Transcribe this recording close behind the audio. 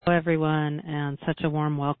everyone, and such a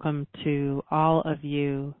warm welcome to all of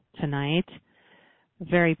you tonight.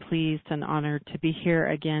 Very pleased and honored to be here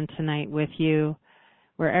again tonight with you,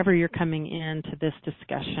 wherever you're coming into this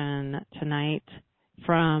discussion tonight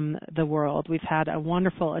from the world. We've had a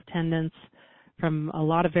wonderful attendance from a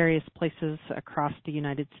lot of various places across the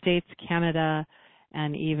United States, Canada,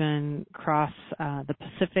 and even across the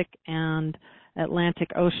Pacific and Atlantic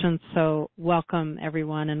Ocean. So welcome,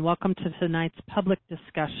 everyone, and welcome to tonight's public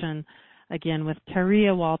discussion, again, with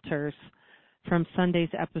Taria Walters from Sunday's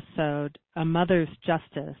episode, A Mother's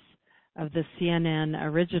Justice, of the CNN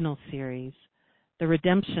original series, The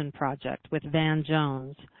Redemption Project with Van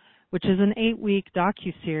Jones, which is an 8-week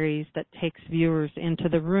docuseries that takes viewers into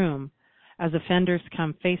the room as offenders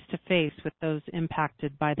come face-to-face with those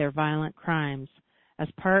impacted by their violent crimes as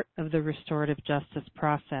part of the restorative justice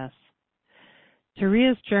process.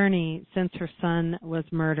 Taria's journey since her son was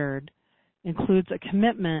murdered includes a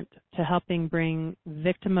commitment to helping bring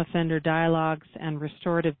victim-offender dialogues and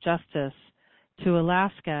restorative justice to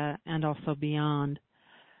Alaska and also beyond.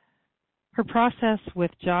 Her process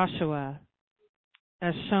with Joshua,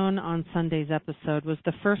 as shown on Sunday's episode, was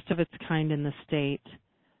the first of its kind in the state,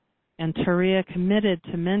 and Taria committed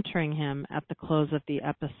to mentoring him at the close of the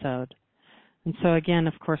episode. And so again,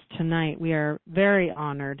 of course, tonight we are very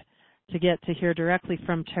honored to get to hear directly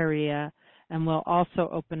from Taria, and we'll also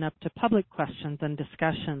open up to public questions and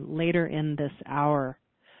discussion later in this hour.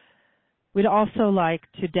 We'd also like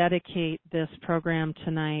to dedicate this program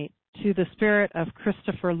tonight to the spirit of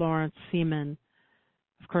Christopher Lawrence Seaman.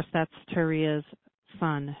 Of course, that's Taria's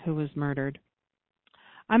son who was murdered.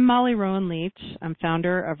 I'm Molly Rowan Leach. I'm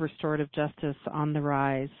founder of Restorative Justice on the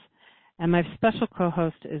Rise, and my special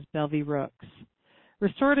co-host is Belvie Rooks.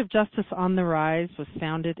 Restorative Justice on the Rise was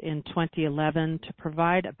founded in 2011 to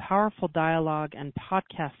provide a powerful dialogue and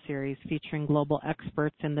podcast series featuring global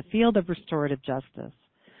experts in the field of restorative justice.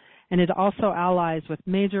 And it also allies with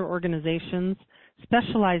major organizations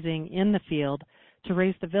specializing in the field to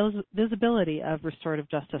raise the visibility of restorative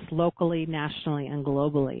justice locally, nationally, and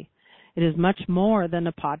globally. It is much more than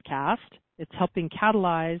a podcast. It's helping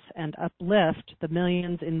catalyze and uplift the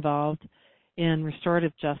millions involved in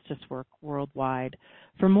restorative justice work worldwide.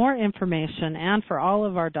 For more information and for all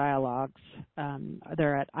of our dialogues,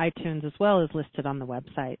 they're at iTunes as well as listed on the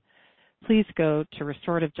website. Please go to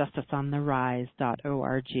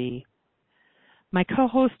restorativejusticesontherise.org. My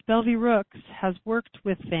co-host, Belvie Rooks, has worked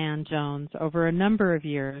with Van Jones over a number of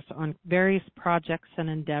years on various projects and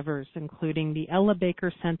endeavors, including the Ella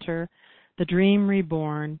Baker Center, the Dream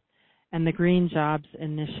Reborn, and the Green Jobs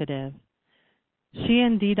Initiative. She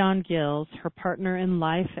and Didon Gills, her partner in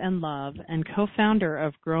life and love and co-founder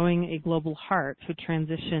of Growing a Global Heart, who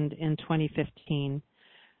transitioned in 2015,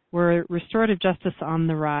 were Restorative Justice on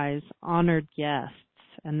the Rise honored guests,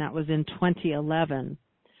 and that was in 2011,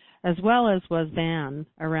 as well as was Van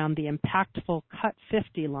around the impactful Cut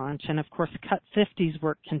 50 launch. And of course, Cut 50's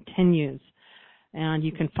work continues, and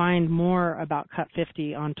you can find more about Cut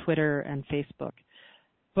 50 on Twitter and Facebook.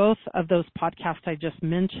 Both of those podcasts I just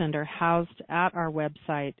mentioned are housed at our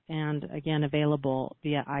website and, again, available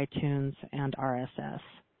via iTunes and RSS.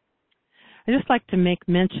 I'd just like to make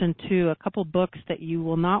mention, too, a couple books that you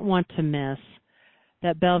will not want to miss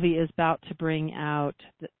that Belvie is about to bring out.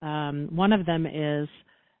 One of them is,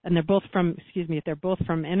 and they're both from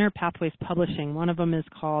Inner Pathways Publishing. One of them is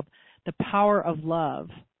called The Power of Love,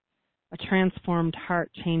 A Transformed Heart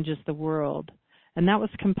Changes the World. And that was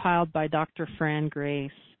compiled by Dr. Fran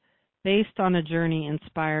Grace, based on a journey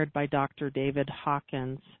inspired by Dr. David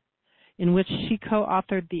Hawkins, in which she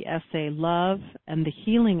co-authored the essay Love and the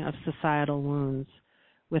Healing of Societal Wounds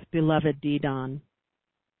with beloved Didon.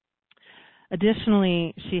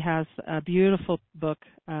 Additionally, she has a beautiful book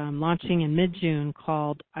launching in mid-June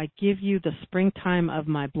called I Give You the Springtime of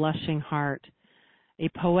My Blushing Heart, a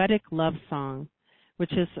poetic love song,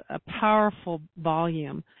 which is a powerful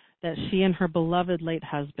volume that she and her beloved late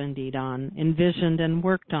husband, Didon, envisioned and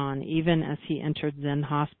worked on even as he entered Zen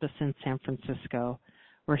Hospice in San Francisco,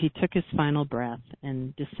 where he took his final breath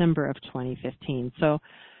in December of 2015. So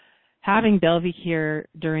having Belvie here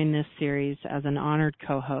during this series as an honored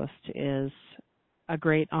co-host is a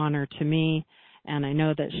great honor to me, and I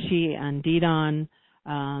know that she and Didon,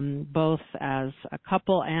 both as a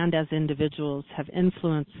couple and as individuals, have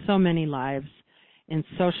influenced so many lives in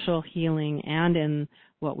social healing and in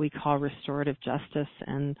what we call restorative justice,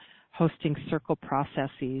 and hosting circle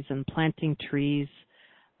processes and planting trees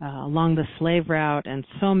along the slave route, and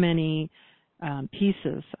so many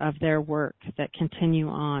pieces of their work that continue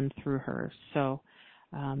on through her. So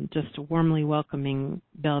just warmly welcoming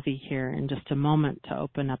Belvie here in just a moment to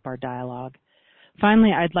open up our dialogue.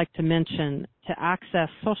 Finally, I'd like to mention to access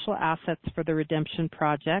social assets for the Redemption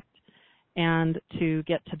Project and to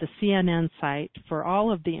get to the CNN site for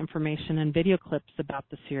all of the information and video clips about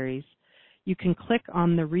the series, you can click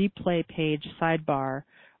on the replay page sidebar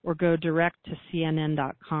or go direct to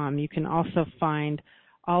CNN.com. You can also find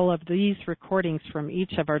all of these recordings from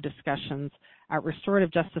each of our discussions at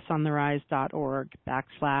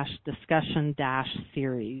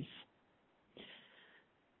restorativejusteceontherise.org/discussion-series.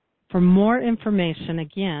 For more information,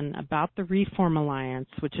 again, about the Reform Alliance,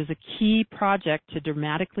 which is a key project to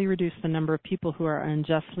dramatically reduce the number of people who are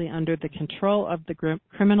unjustly under the control of the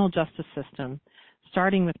criminal justice system,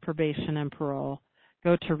 starting with probation and parole,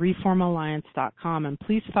 go to reformalliance.com, and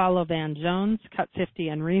please follow Van Jones, Cut 50,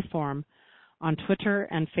 and Reform on Twitter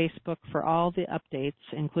and Facebook for all the updates,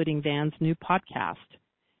 including Van's new podcast,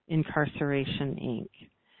 Incarceration, Inc.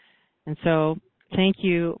 And so thank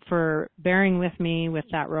you for bearing with me with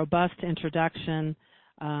that robust introduction.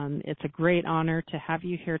 It's a great honor to have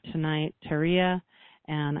you here tonight, Taria,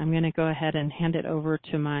 and I'm going to go ahead and hand it over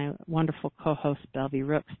to my wonderful co-host, Belvy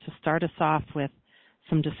Rooks, to start us off with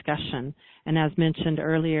some discussion. And as mentioned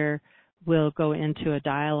earlier, we'll go into a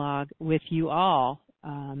dialogue with you all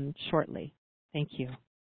shortly. Thank you.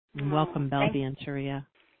 And welcome, Belvy and Taria.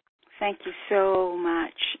 Thank you so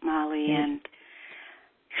much, Molly, and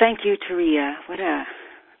thank you, Taria. What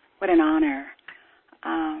an honor.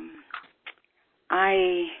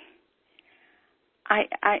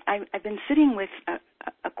 I've been sitting with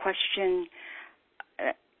a question.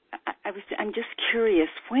 I'm just curious.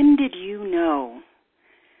 When did you know,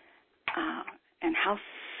 and how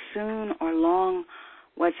soon or long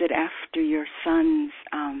was it after your son's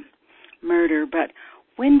murder? But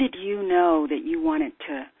when did you know that you wanted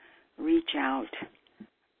to reach out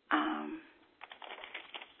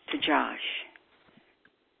to Josh?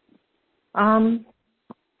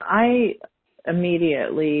 I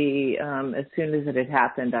immediately, as soon as it had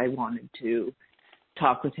happened, I wanted to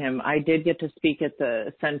talk with him. I did get to speak at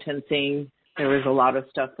the sentencing. There was a lot of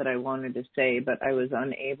stuff that I wanted to say, but I was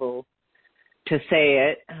unable to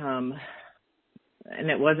say it. And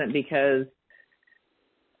it wasn't because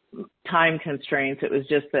time constraints. It was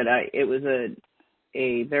just that it was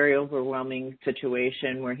a very overwhelming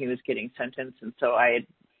situation where he was getting sentenced. And so I had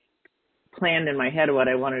planned in my head what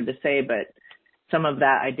I wanted to say, but some of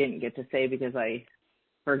that I didn't get to say because I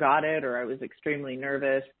forgot it, or I was extremely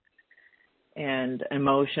nervous and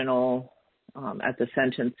emotional at the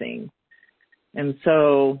sentencing. And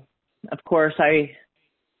so, of course, I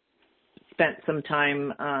spent some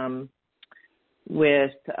time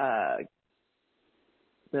with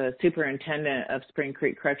the superintendent of Spring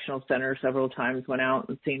Creek Correctional Center several times, went out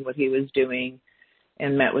and seen what he was doing,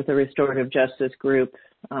 and met with the restorative justice group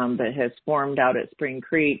that has formed out at Spring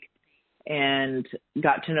Creek, and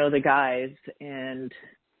got to know the guys. And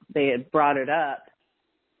they had brought it up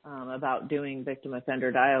about doing victim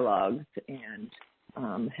offender dialogues, and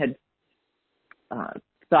had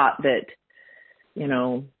thought that,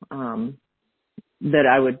 that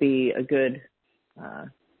I would be a good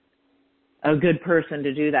person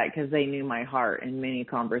to do that, because they knew my heart in many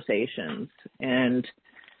conversations. And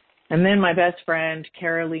then my best friend,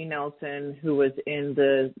 Cara Lee Nelson, who was in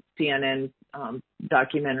the CNN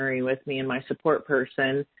documentary with me and my support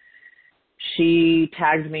person, she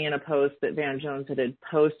tagged me in a post that Van Jones had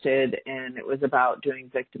posted, and it was about doing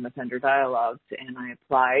victim offender dialogues. And I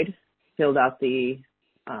applied, filled out the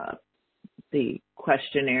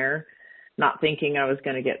questionnaire, not thinking I was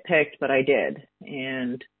going to get picked, but I did.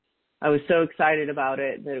 And I was so excited about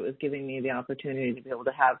it that it was giving me the opportunity to be able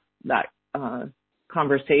to have that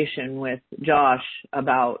conversation with Josh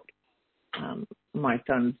about my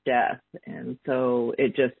son's death. And so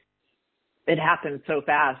it happened so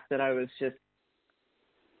fast that I was just,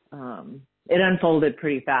 it unfolded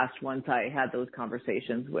pretty fast once I had those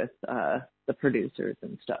conversations with the producers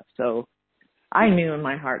and stuff. So I knew in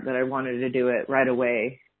my heart that I wanted to do it right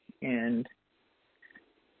away. And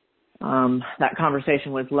that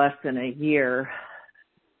conversation was less than a year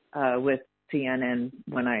with CNN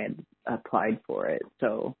when I had applied for it.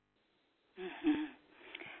 So,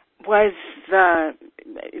 was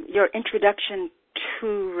your introduction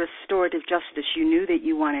to restorative justice, you knew that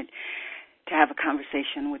you wanted to have a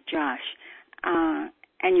conversation with Josh,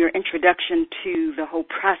 and your introduction to the whole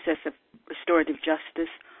process of restorative justice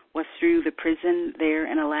was through the prison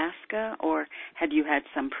there in Alaska, or had you had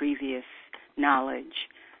some previous knowledge?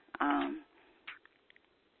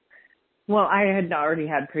 Well, I had already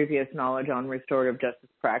had previous knowledge on restorative justice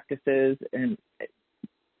practices, and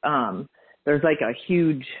there's like a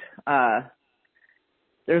huge,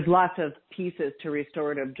 there's lots of pieces to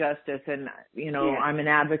restorative justice. And, you know, I'm an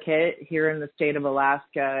advocate here in the state of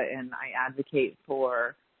Alaska, and I advocate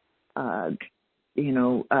for,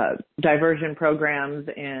 diversion programs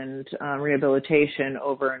and rehabilitation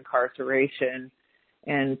over incarceration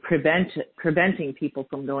and preventing people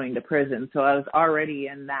from going to prison. So I was already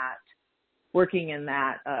working in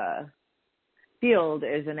that field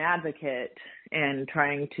as an advocate and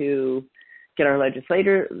trying to get our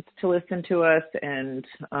legislators to listen to us and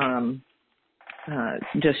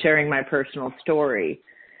just sharing my personal story.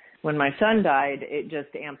 When my son died, it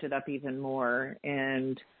just amped it up even more.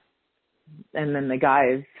 And then the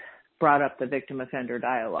guys brought up the victim offender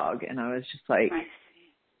dialogue, and I was just like,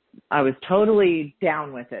 I was totally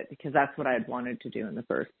down with it because that's what I had wanted to do in the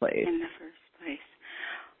first place.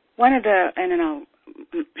 One of the, and then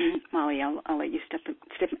Molly, I'll let you step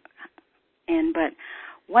in, but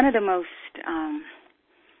one of the most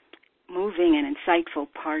moving and insightful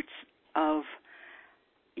parts of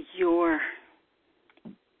your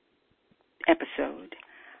episode,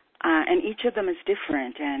 and each of them is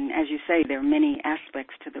different, and as you say, there are many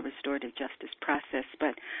aspects to the restorative justice process,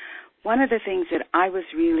 but one of the things that I was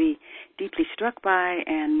really deeply struck by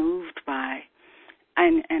and moved by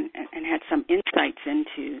and had some insights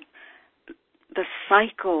into the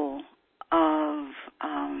cycle of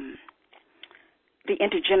the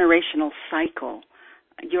intergenerational cycle,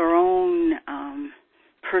 your own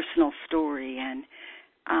personal story and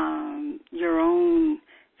your own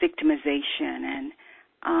victimization.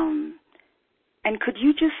 And could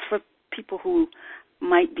you just, for people who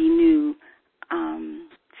might be new,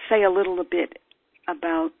 say a little bit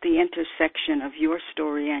about the intersection of your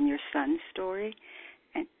story and your son's story,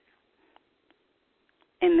 and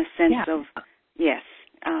in the sense of, it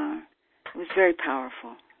was very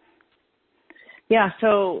powerful. Yeah,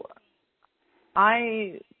 so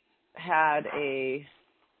I had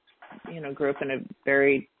grew up in a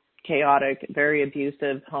very chaotic, very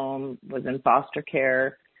abusive home, was in foster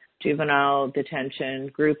care, juvenile detention,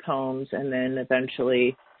 group homes, and then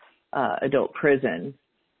eventually adult prison.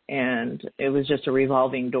 And it was just a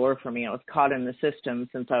revolving door for me. I was caught in the system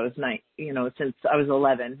since I was 11.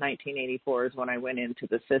 1984 is when I went into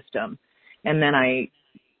the system. And then I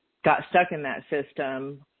got stuck in that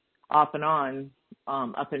system off and on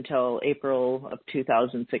up until April of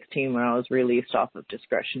 2016 when I was released off of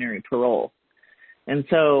discretionary parole. And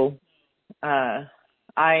so I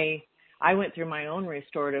went through my own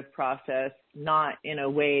restorative process, not in a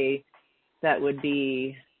way that would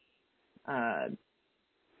be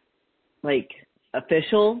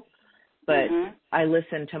official, but I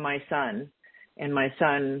listened to my son. And my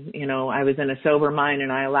son, I was in a sober mind,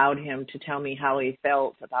 and I allowed him to tell me how he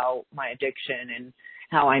felt about my addiction and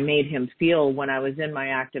how I made him feel when I was in my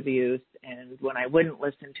active use. And when I wouldn't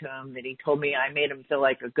listen to him, that he told me I made him feel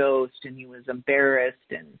like a ghost, and he was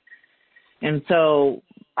embarrassed. And so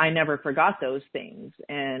I never forgot those things,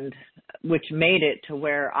 and which made it to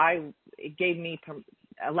where it gave me,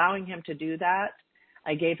 allowing him to do that,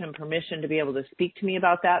 I gave him permission to be able to speak to me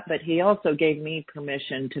about that, but he also gave me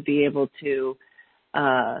permission to be able to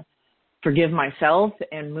forgive myself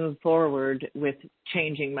and move forward with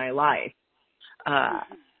changing my life.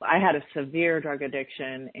 I had a severe drug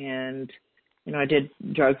addiction, and, I did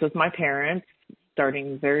drugs with my parents,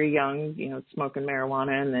 starting very young, smoking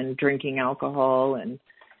marijuana and then drinking alcohol and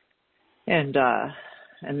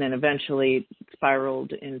then eventually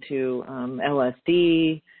spiraled into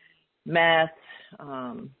LSD, meth,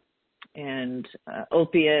 and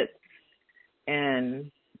opiates,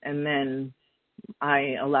 and then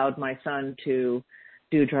I allowed my son to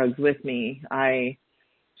do drugs with me. I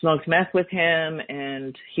smoked meth with him,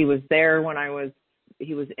 and he was there when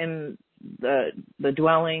he was in the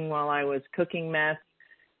dwelling while I was cooking meth.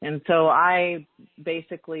 And so I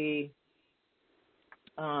basically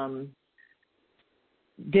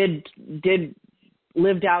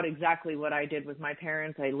lived out exactly what I did with my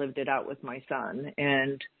parents. I lived it out with my son,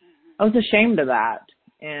 and I was ashamed of that.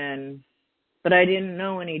 But I didn't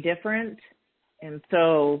know any different. And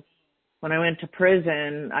so when I went to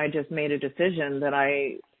prison, I just made a decision that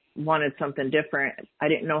I wanted something different. I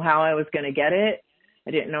didn't know how I was going to get it.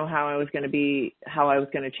 I didn't know how I was going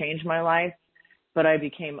to change my life, but I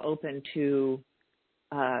became open to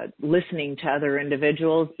listening to other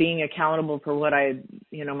individuals, being accountable for what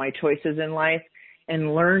my choices in life,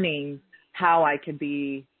 and learning how I could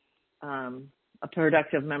be a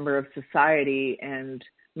productive member of society and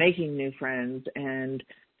making new friends and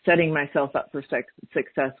setting myself up for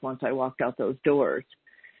success once I walked out those doors.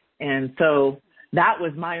 And so that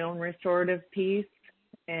was my own restorative piece.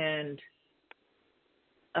 And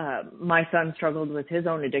my son struggled with his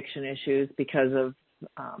own addiction issues because of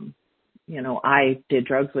I did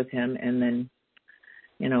drugs with him. And then,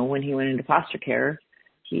 when he went into foster care,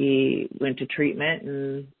 he went to treatment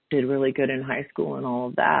and did really good in high school and all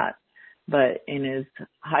of that. But in his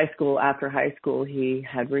after high school, he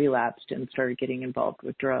had relapsed and started getting involved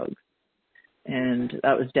with drugs. And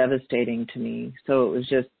that was devastating to me. So it was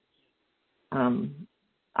just,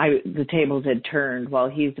 the tables had turned. While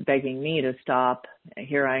he's begging me to stop,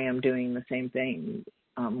 here I am doing the same thing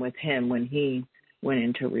with him when he went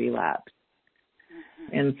into relapse.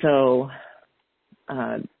 And so,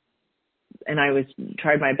 and I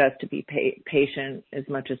tried my best to be patient as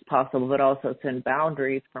much as possible, but also send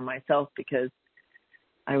boundaries for myself, because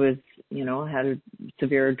I was, had a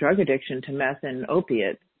severe drug addiction to meth and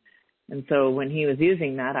opiates. And so when he was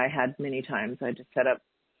using that, I had many times I just set up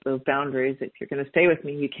those boundaries. If you're going to stay with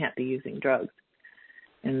me, you can't be using drugs.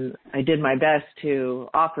 And I did my best to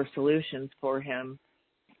offer solutions for him.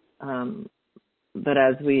 But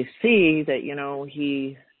as we see that,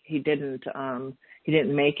 he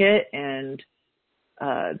didn't make it. And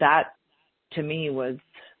that to me was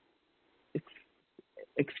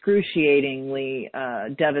excruciatingly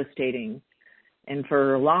devastating. And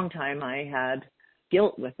for a long time I had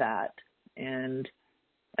guilt with that. And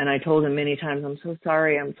I told him many times, I'm so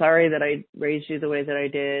sorry. I'm sorry that I raised you the way that I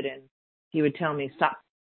did. And he would tell me, stop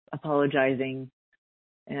apologizing.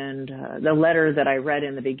 And the letter that I read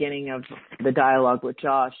in the beginning of the dialogue with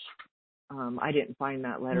Josh, I didn't find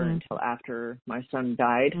that letter until after my son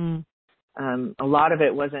died. A lot of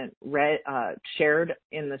it wasn't shared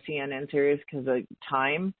in the CNN series because of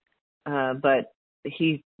time, but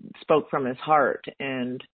he spoke from his heart,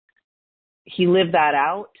 and he lived that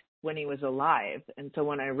out when he was alive. And so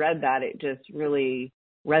when I read that, it just really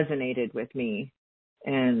resonated with me.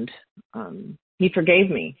 And he forgave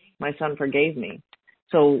me. My son forgave me.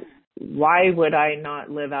 So why would I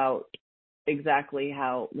not live out exactly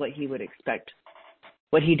what he would expect?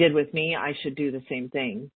 What he did with me, I should do the same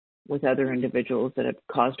thing with other individuals that have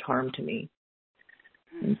caused harm to me.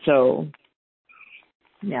 And so,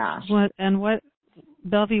 yeah.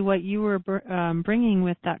 Belvy, what you were bringing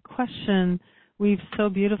with that question weaves so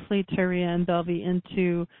beautifully, Taria and Belvy,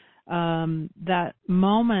 into that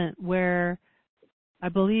moment where I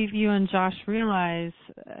believe you and Josh realized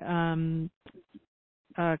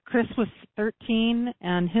Chris was 13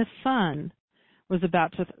 and his son was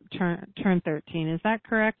about to turn 13. Is that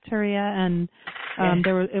correct, Taria? And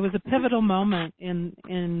it was a pivotal moment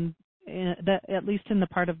in that, at least in the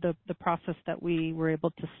part of the process that we were able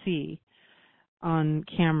to see on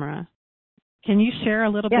camera. Can you share a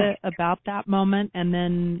little bit about that moment, and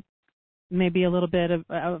then maybe a little bit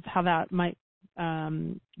of how that might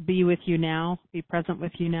be with you now, be present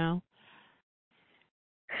with you now?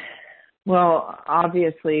 Well,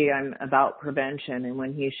 obviously I'm about prevention, and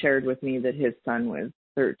when he shared with me that his son was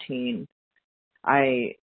 13,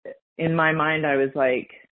 in my mind I was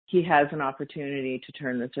like, he has an opportunity to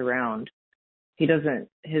turn this around. He doesn't,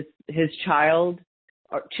 his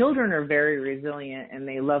children are very resilient, and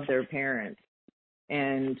they love their parents.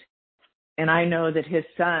 And I know that his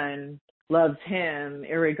son loves him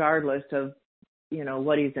irregardless of,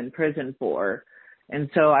 what he's in prison for. And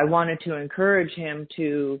so I wanted to encourage him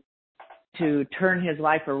to turn his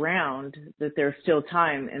life around, that there's still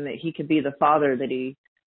time, and that he could be the father that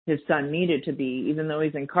his son needed to be. Even though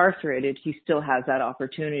he's incarcerated, he still has that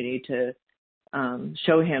opportunity to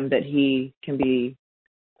show him that he can be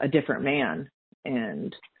a different man.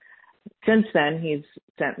 And since then, he's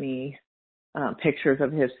sent me pictures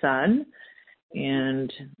of his son,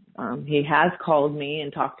 and he has called me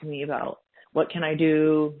and talked to me about, what can I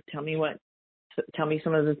do? Tell me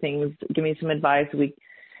some of the things, give me some advice.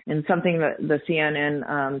 And something that the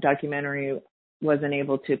CNN documentary wasn't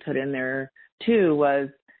able to put in there too was,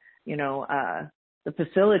 the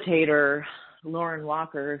facilitator, Lauren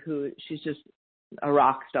Walker, she's just a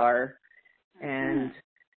rock star, and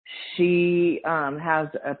she has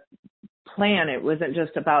a plan. It wasn't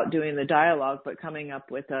just about doing the dialogue, but coming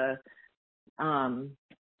up with a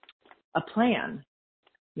plan,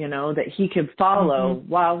 that he could follow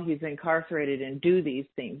while he's incarcerated and do these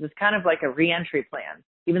things. It's kind of like a reentry plan.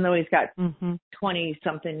 Even though he's got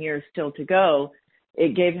 20-something years still to go,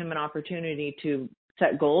 it gave him an opportunity to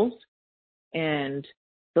set goals. And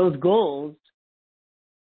those goals,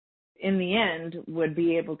 in the end, would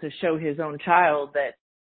be able to show his own child that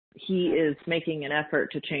he is making an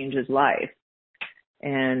effort to change his life.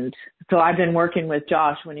 And so I've been working with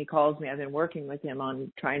Josh. When he calls me, I've been working with him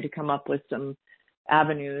on trying to come up with some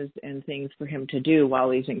avenues and things for him to do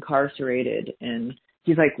while he's incarcerated. And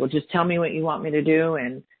he's like, well, just tell me what you want me to do,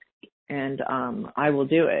 and I will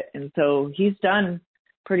do it. And so he's done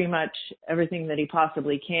pretty much everything that he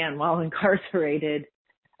possibly can while incarcerated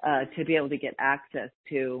to be able to get access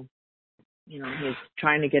to, he's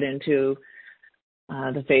trying to get into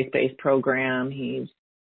the faith-based program. He's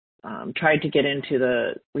tried to get into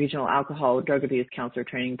the regional alcohol drug abuse counselor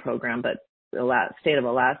training program, but the state of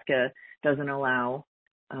Alaska doesn't allow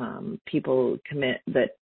people commit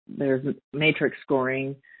that there's matrix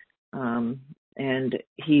scoring, and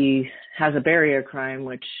he has a barrier crime,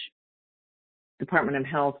 which Department of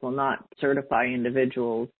Health will not certify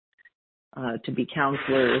individuals to be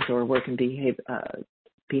counselors or work in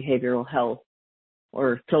behavioral health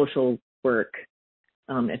or social work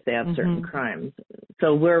if they have certain crimes.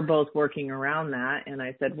 So we're both working around that. And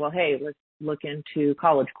I said, well, hey, let's look into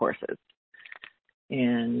college courses.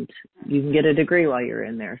 And you can get a degree while you're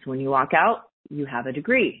in there. So when you walk out, you have a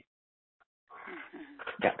degree.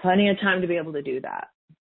 Got plenty of time to be able to do that.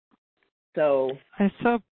 So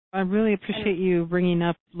I really appreciate you bringing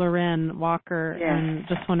up Loren Walker, and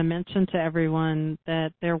just want to mention to everyone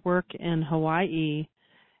that their work in Hawaii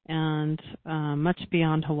and much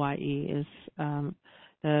beyond Hawaii is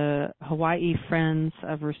the Hawaii Friends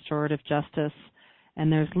of Restorative Justice,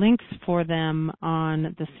 and there's links for them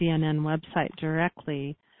on the CNN website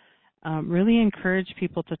directly. Really encourage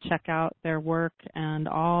people to check out their work and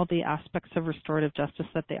all the aspects of restorative justice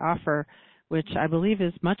that they offer, which I believe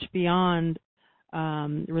is much beyond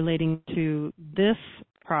relating to this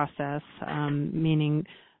process, meaning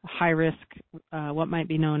high-risk, what might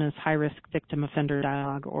be known as high-risk victim-offender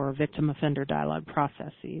dialogue or victim-offender dialogue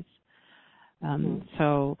processes.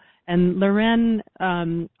 And Loren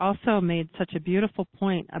also made such a beautiful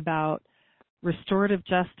point about restorative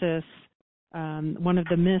justice. One of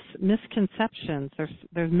the misconceptions,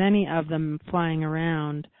 there's many of them flying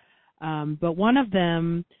around, but one of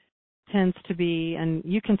them tends to be, and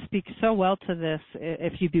you can speak so well to this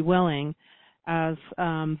if you'd be willing, as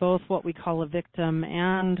both what we call a victim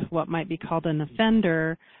and what might be called an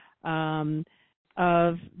offender,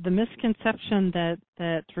 of the misconception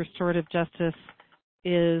that restorative justice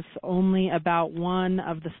is only about one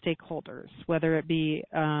of the stakeholders, whether it be,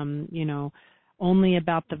 only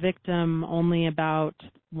about the victim, only about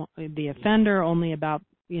the offender, only about,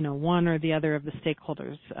 one or the other of the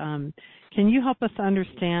stakeholders. Can you help us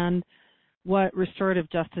understand what restorative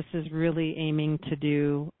justice is really aiming to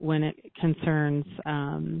do when it concerns,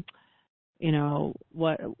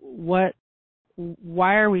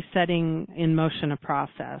 why are we setting in motion a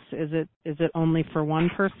process? Is it only for one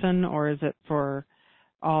person, or is it for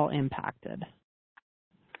all impacted?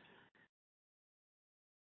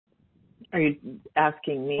 Are you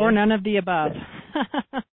asking me? Or none of the above?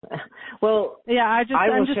 Well, yeah,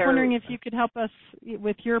 I'm just wondering if you could help us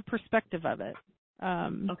with your perspective of it.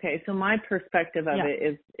 Okay, so my perspective of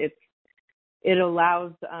it is it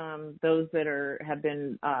allows those that have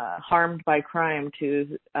been harmed by crime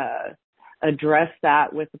to address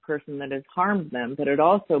that with the person that has harmed them, but it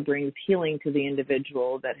also brings healing to the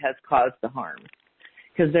individual that has caused the harm,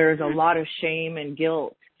 because there is a lot of shame and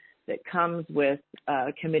guilt that comes with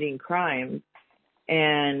committing crimes.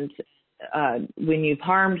 And when you've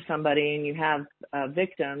harmed somebody and you have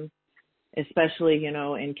victims, especially,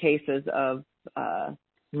 in cases of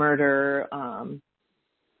murder,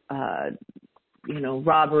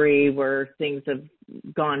 robbery where things have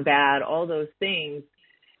gone bad, all those things,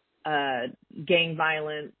 gang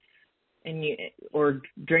violence, or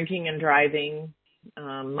drinking and driving.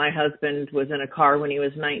 My husband was in a car when he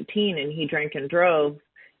was 19 and he drank and drove.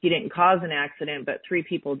 He didn't cause an accident, but 3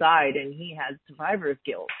 people died, and he had survivor's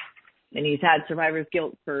guilt. And he's had survivor's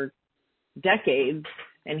guilt for decades,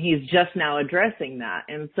 and he's just now addressing that.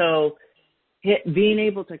 And so being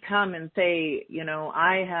able to come and say,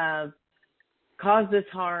 I have caused this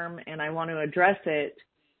harm and I want to address it,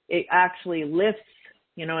 it actually lifts,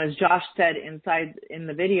 as Josh said in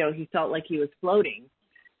the video, he felt like he was floating.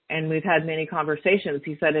 And we've had many conversations.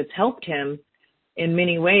 He said it's helped him in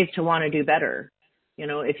many ways to want to do better.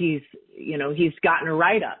 If he's gotten a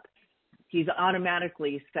write-up, he's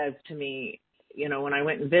automatically says to me, when I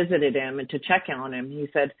went and visited him and to check on him, he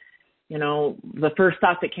said, the first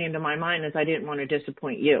thought that came to my mind is I didn't want to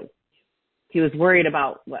disappoint you. He was worried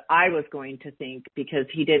about what I was going to think because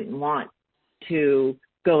he didn't want to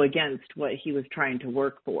go against what he was trying to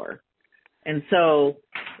work for. And so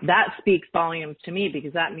that speaks volumes to me,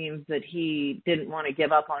 because that means that he didn't want to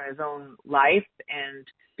give up on his own life. And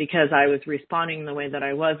because I was responding the way that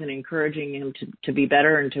I was and encouraging him to be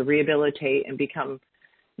better and to rehabilitate and become,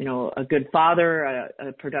 a good father,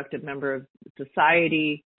 a productive member of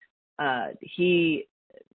society,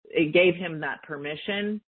 it gave him that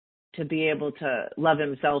permission to be able to love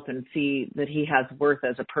himself and see that he has worth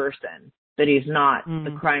as a person that he's not the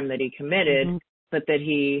Mm. crime that he committed, Mm-hmm. but that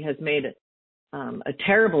he has made a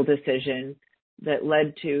terrible decision that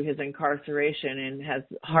led to his incarceration and has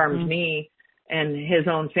harmed Mm-hmm. me and his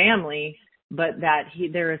own family, but that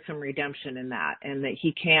there is some redemption in that, and that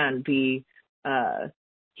he can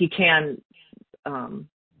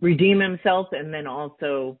redeem himself and then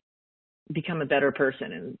also become a better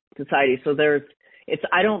person in society. So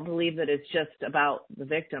I don't believe that it's just about the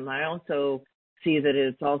victim. I also see that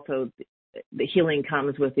it's also the healing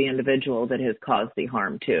comes with the individual that has caused the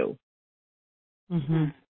harm too. Mm-hmm.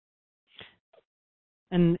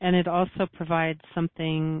 And it also provides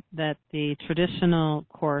something that the traditional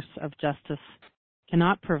course of justice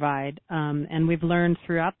cannot provide. And we've learned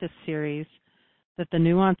throughout this series that the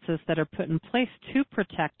nuances that are put in place to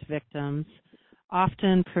protect victims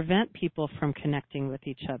often prevent people from connecting with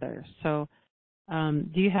each other. So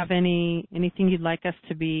do you have anything you'd like us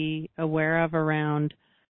to be aware of around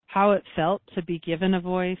how it felt to be given a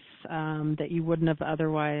voice that you wouldn't have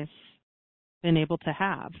otherwise been able to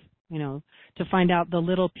have, to find out the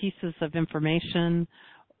little pieces of information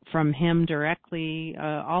from him directly,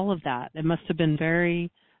 all of that? It must have been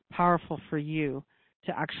very powerful for you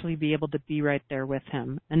to actually be able to be right there with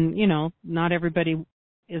him. And, not everybody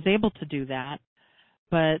is able to do that,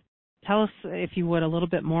 but tell us, if you would, a little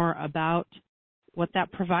bit more about what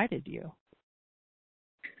that provided you.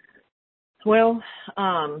 Well,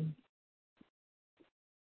 I'm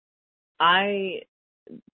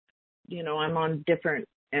on different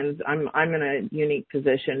ends. I'm in a unique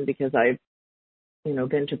position because I've,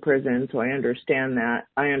 been to prison, so I understand that.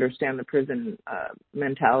 I understand the prison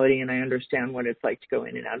mentality, and I understand what it's like to go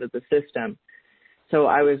in and out of the system. So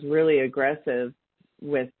I was really aggressive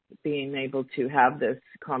with being able to have this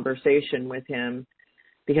conversation with him,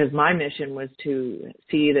 because my mission was to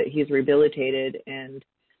see that he's rehabilitated, and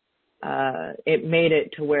it made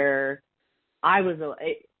it to where I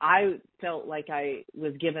felt like I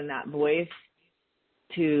was given that voice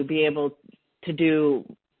to be able to do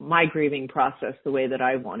my grieving process the way that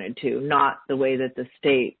I wanted to, not the way that the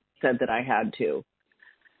state said that I had to.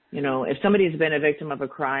 If somebody's been a victim of a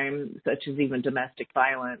crime, such as even domestic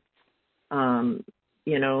violence, in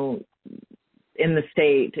the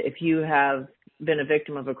state, if you have been a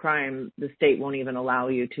victim of a crime, the state won't even allow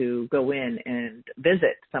you to go in and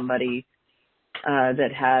visit somebody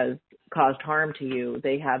that has caused harm to you.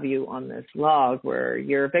 They have you on this log where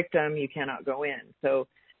you're a victim, you cannot go in. So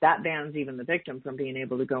that bans even the victim from being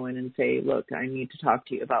able to go in and say, look, I need to talk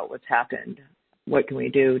to you about what's happened. What can we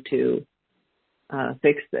do to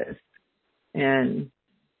fix this? And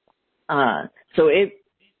so it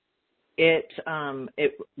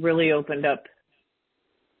really opened up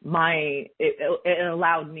it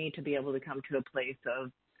allowed me to be able to come to a place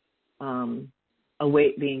of a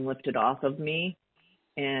weight being lifted off of me,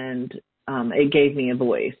 and it gave me a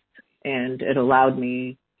voice, and it allowed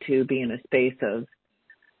me to be in a space of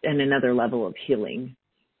another level of healing.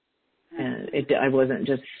 And I wasn't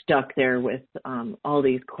just stuck there with all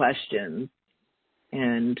these questions.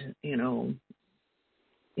 And I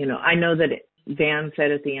know that Van said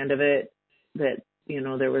at the end of it that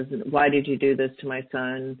there was, why did you do this to my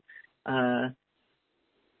son? I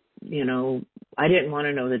didn't want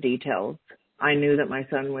to know the details. I knew that my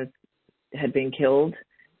son had been killed,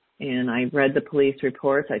 and I read the police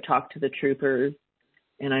reports. I talked to the troopers,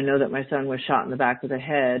 and I know that my son was shot in the back of the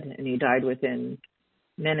head, and he died within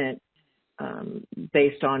minutes,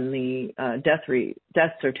 based on the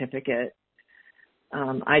death certificate.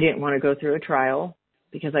 I didn't want to go through a trial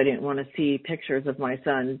because I didn't want to see pictures of my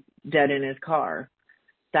son dead in his car.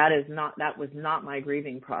 That was not my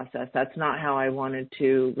grieving process. That's not how I wanted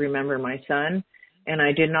to remember my son. And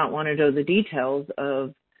I did not want to know the details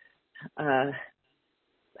of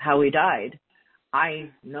how he died.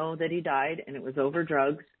 I know that he died, and it was over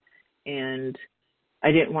drugs, and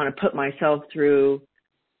I didn't want to put myself through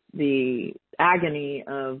the agony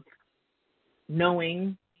of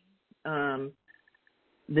knowing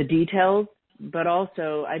the details, but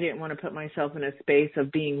also I didn't want to put myself in a space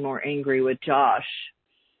of being more angry with Josh.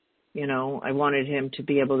 I wanted him to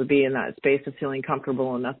be able to be in that space of feeling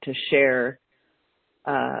comfortable enough to share,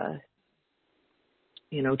 to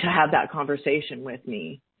have that conversation with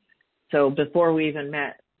me. So before we even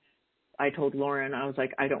met, I told Lauren, I was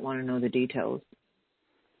like, I don't want to know the details.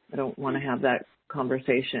 I don't want to have that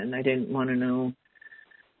conversation. I didn't want to know,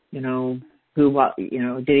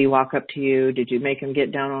 did he walk up to you? Did you make him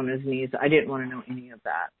get down on his knees? I didn't want to know any of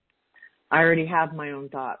that. I already have my own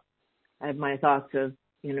thoughts. I have my thoughts of,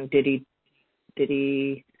 did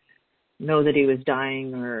he know that he was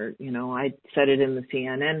dying? Or, I said it in the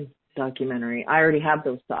CNN documentary. I already have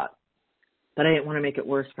those thoughts. but I didn't want to make it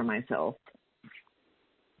worse for myself.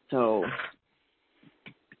 So.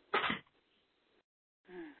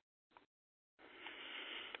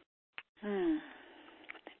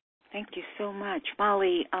 Thank you so much.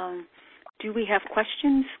 Molly, do we have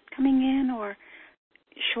questions coming in or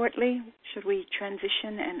shortly? Should we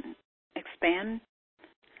transition and expand?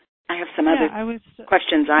 I have some other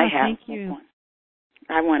questions I have. Thank you.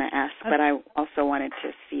 I want to ask, but I also wanted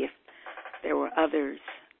to see if there were others.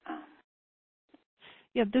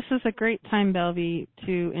 Yeah, this is a great time, Belvy,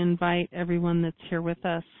 to invite everyone that's here with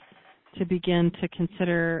us to begin to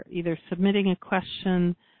consider either submitting a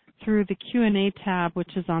question through the Q&A tab,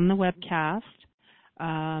 which is on the webcast.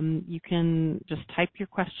 You can just type your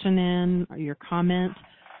question in or your comment,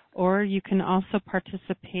 or you can also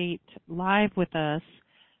participate live with us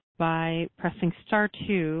by pressing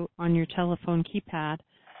 *2 on your telephone keypad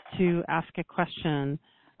to ask a question.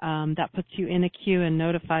 That puts you in a queue and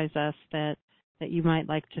notifies us that you might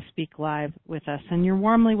like to speak live with us. And you're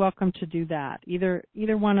warmly welcome to do that, either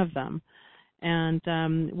one of them. And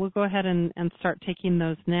we'll go ahead and start taking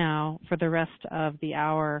those now for the rest of the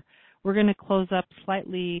hour. We're going to close up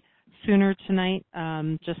slightly sooner tonight,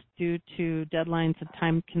 just due to deadlines and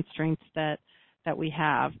time constraints that we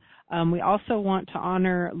have. We also want to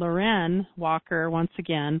honor Loren Walker once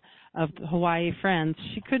again of the Hawaii Friends.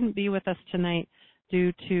 She couldn't be with us tonight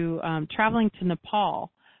due to traveling to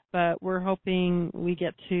Nepal, but we're hoping we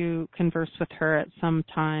get to converse with her at some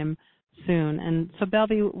time soon. And so,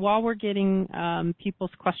 Belvy, while we're getting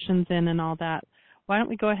people's questions in and all that, why don't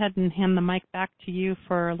we go ahead and hand the mic back to you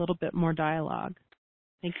for a little bit more dialogue?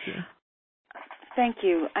 Thank you. Thank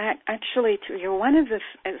you. Actually, one of the,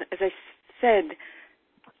 as I said,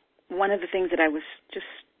 one of the things that I was just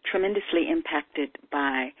tremendously impacted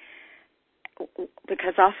by,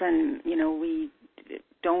 because often, we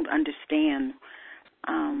don't understand,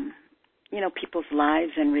 people's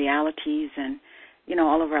lives and realities, and,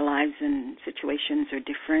 all of our lives and situations are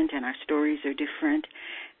different and our stories are different.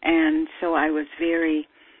 And so I was very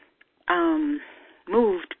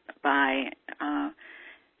moved by and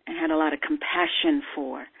had a lot of compassion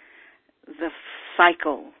for the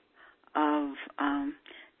cycle of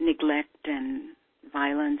neglect and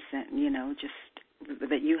violence and, just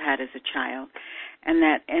that you had as a child, and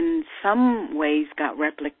that in some ways got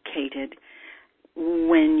replicated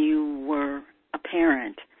when you were a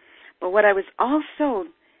parent. But what I was also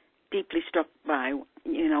deeply struck by,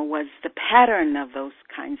 was the pattern of those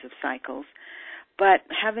kinds of cycles. But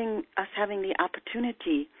having the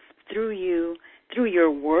opportunity through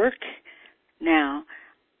your work now,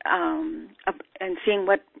 and seeing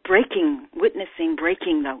witnessing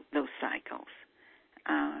breaking those cycles.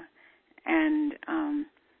 And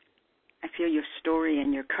I feel your story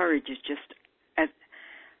and your courage is just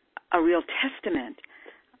a real testament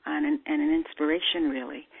and an inspiration,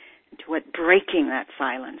 really, to what breaking that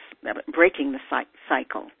silence, breaking the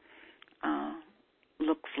cycle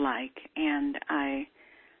looks like. And I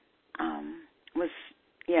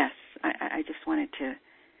I just wanted to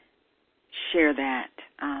share that.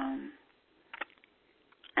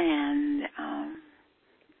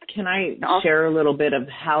 Can I share a little bit of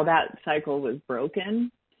how that cycle was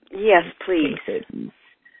broken? Yes, please.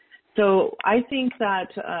 So I think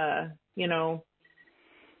that,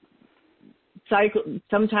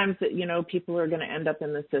 sometimes, people are going to end up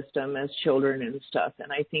in the system as children and stuff.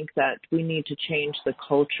 And I think that we need to change the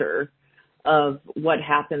culture of what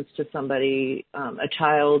happens to somebody, a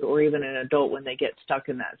child or even an adult, when they get stuck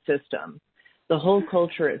in that system. The whole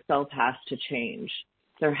culture itself has to change.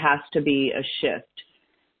 There has to be a shift.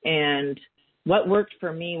 And what worked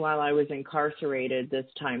for me while I was incarcerated this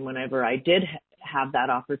time, whenever I did have that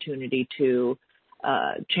opportunity to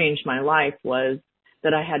change my life, was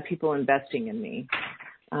that I had people investing in me.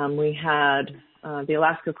 We had the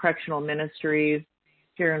Alaska Correctional Ministries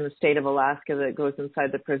here in the state of Alaska that goes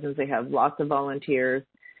inside the prisons. They have lots of volunteers.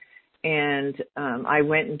 And I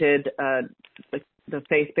went and did the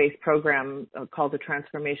faith-based program called the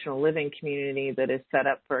Transformational Living Community, that is set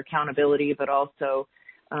up for accountability, but also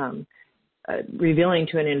revealing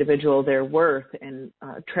to an individual their worth and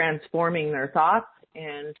transforming their thoughts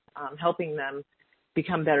and helping them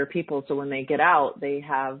become better people. So when they get out,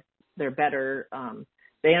 they're better.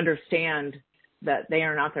 They understand that they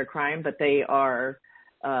are not their crime, but they are,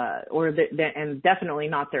 and definitely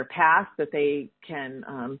not their past, that they can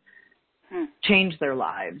change their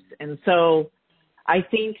lives. And so I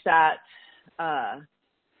think that,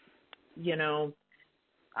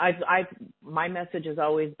 my message has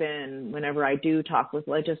always been, whenever I do talk with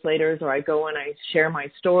legislators or I go and I share my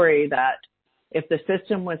story, that if the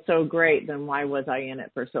system was so great, then why was I in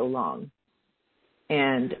it for so long?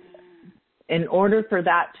 And in order for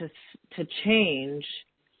that to change,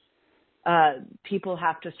 people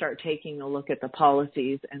have to start taking a look at the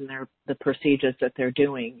policies and the procedures that they're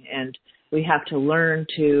doing. And we have to learn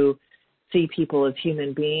to see people as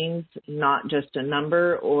human beings, not just a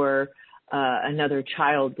number or another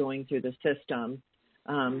child going through the system.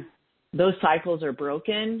 Those cycles are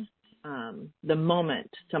broken the moment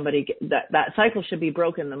that cycle should be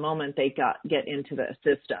broken the moment they get into the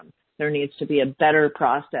system. There needs to be a better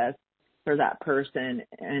process for that person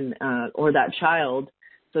and or that child,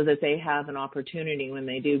 so that they have an opportunity when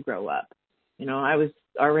they do grow up. You know, I was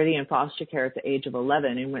already in foster care at the age of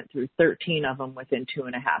 11 and went through 13 of them within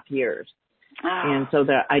 2.5 years. And so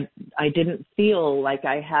that I didn't feel like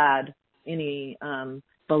I had any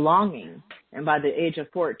belonging. And by the age of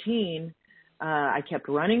 14, I kept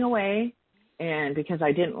running away. And because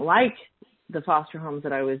I didn't like the foster homes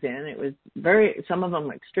that I was in, it was some of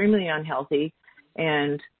them extremely unhealthy.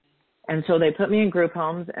 And so they put me in group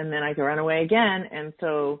homes, and then I could run away again. And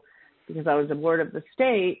so because I was a ward of the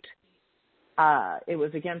state, it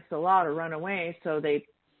was against the law to run away. So they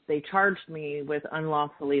charged me with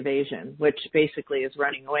unlawful evasion, which basically is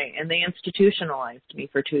running away. And they institutionalized me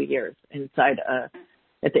for 2 years inside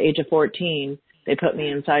at the age of 14, they put me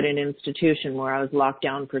inside an institution where I was locked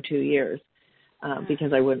down for 2 years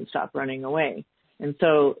because I wouldn't stop running away. And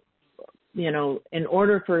so, you know, in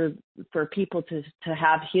order for people to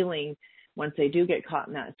have healing once they do get caught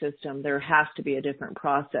in that system, there has to be a different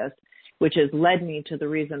process, which has led me to the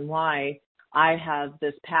reason why I have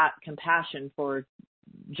this compassion for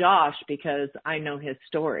Josh, because I know his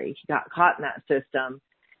story. He got caught in that system.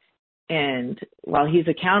 And while he's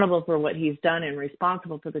accountable for what he's done and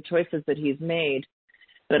responsible for the choices that he's made,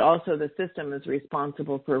 but also the system is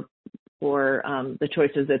responsible for the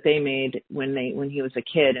choices that they made when he was a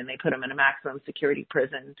kid, and they put him in a maximum security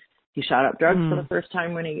prison. He shot up drugs for the first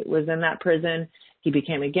time when he was in that prison. He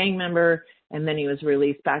became a gang member, and then he was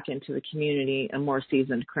released back into the community, a more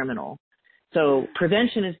seasoned criminal. So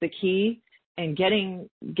prevention is the key, and getting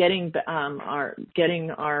our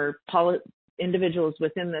individuals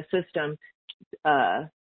within the system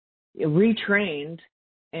retrained.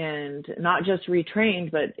 And not just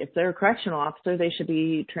retrained, but if they're a correctional officer, they should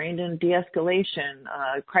be trained in de-escalation,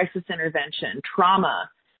 crisis intervention, trauma.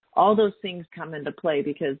 All those things come into play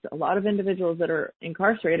because a lot of individuals that are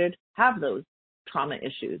incarcerated have those trauma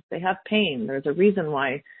issues. They have pain. There's a reason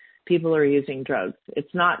why people are using drugs.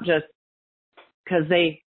 It's not just because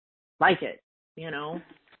they like it, you know.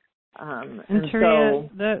 And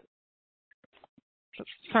Teria,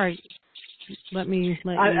 sorry. Let you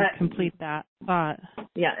complete that thought.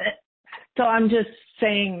 Yeah. So I'm just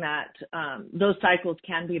saying that those cycles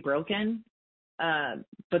can be broken,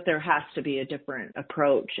 but there has to be a different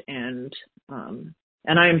approach. And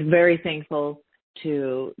I'm very thankful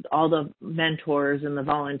to all the mentors and the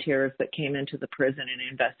volunteers that came into the prison and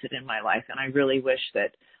invested in my life. And I really wish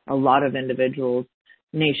that a lot of individuals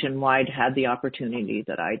nationwide had the opportunity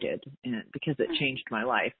that I did, because it changed my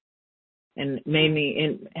life. And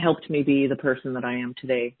helped me be the person that I am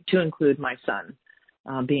today, to include my son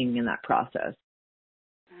being in that process.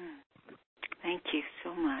 Thank you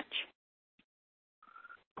so much.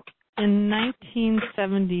 In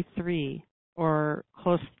 1973, or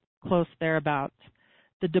close thereabouts,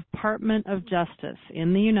 the Department of Justice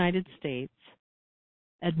in the United States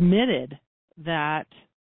admitted that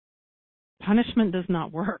punishment does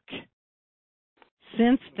not work.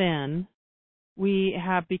 Since then, we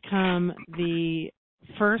have become the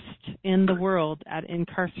first in the world at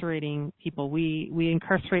incarcerating people. We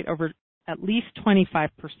incarcerate over at least 25%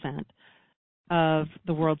 of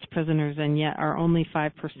the world's prisoners, and yet are only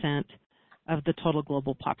 5% of the total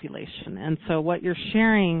global population. And so what you're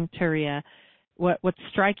sharing, Teria, what's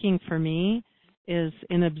striking for me is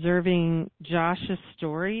in observing Josh's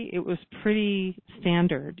story, it was pretty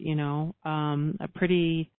standard, you know, a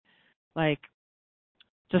pretty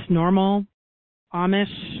just normal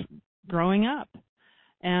Amish growing up.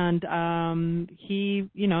 And he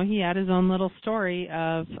had his own little story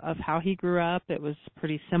of how he grew up. It was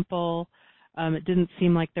pretty simple. It didn't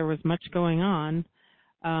seem like there was much going on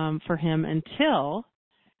for him until,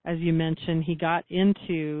 as you mentioned, he got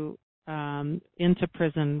into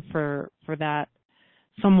prison for that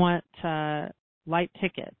somewhat light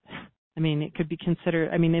ticket. I mean, it could be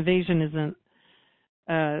considered. I mean, evasion isn't.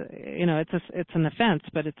 It's an offense,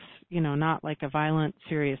 but it's, not like a violent,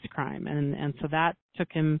 serious crime. And so that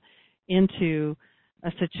took him into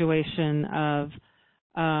a situation of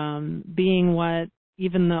being what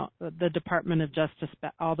even the Department of Justice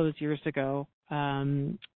all those years ago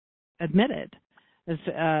admitted.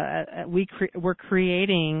 We're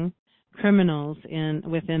creating criminals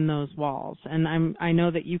within those walls. And I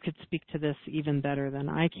know that you could speak to this even better than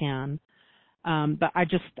I can. But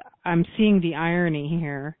I'm seeing the irony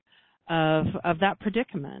here of that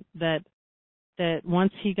predicament that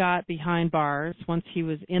once he got behind bars, once he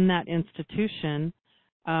was in that institution,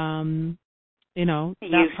 he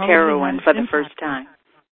used heroin for the first time.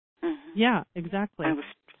 Mm-hmm. Yeah, exactly. I was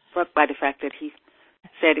struck by the fact that he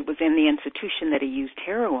said it was in the institution that he used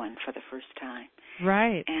heroin for the first time.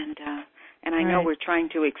 Right. And I know we're trying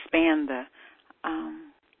to expand the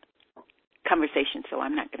conversation, so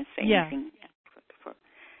I'm not going to say anything.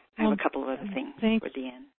 I have a couple of other things for the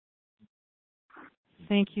end.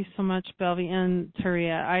 Thank you so much, Belvy and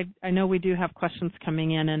Taria. I know we do have questions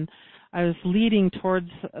coming in, and I was leading towards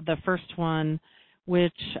the first one,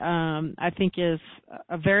 which I think is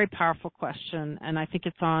a very powerful question, and I think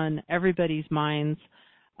it's on everybody's minds,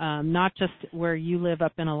 not just where you live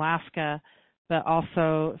up in Alaska, but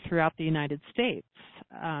also throughout the United States.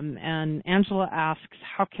 And Angela asks,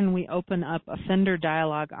 how can we open up offender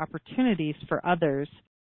dialogue opportunities for others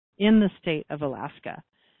in the state of Alaska?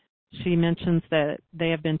 She mentions that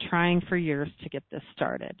they have been trying for years to get this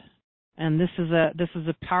started. And this is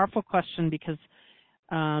a powerful question because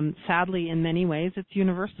sadly, in many ways, it's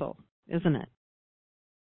universal, isn't it?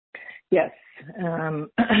 Yes. And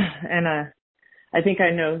I think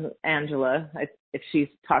I know Angela. If she's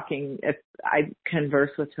talking, if I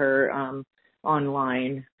converse with her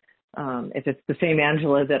online, if it's the same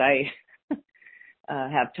Angela that I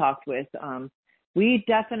have talked with, we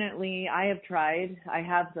definitely, I have tried.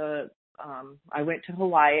 I went to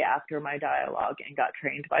Hawaii after my dialogue and got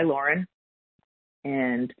trained by Lauren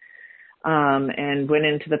and went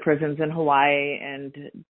into the prisons in Hawaii and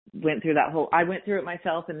went through I went through it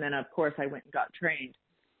myself. And then of course I went and got trained.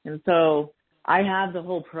 And so I have the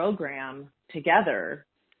whole program together.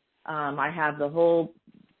 I have the whole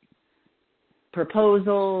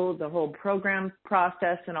proposal, the whole program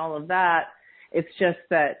process and all of that. It's just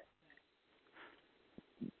that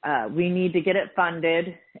we need to get it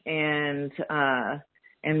funded and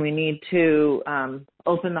we need to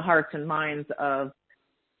open the hearts and minds of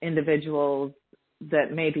individuals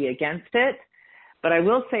that may be against it. But I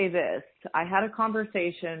will say this. I had a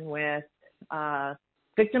conversation with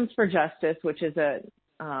Victims for Justice, which is a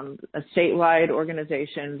statewide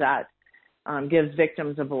organization that gives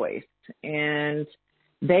victims a voice. And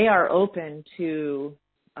they are open to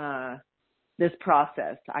this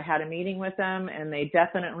process. I had a meeting with them, and they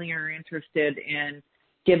definitely are interested in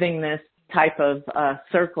giving this type of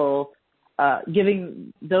circle,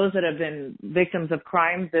 giving those that have been victims of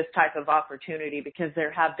crime this type of opportunity, because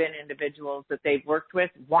there have been individuals that they've worked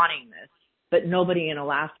with wanting this, but nobody in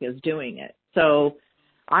Alaska is doing it. So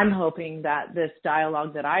I'm hoping that this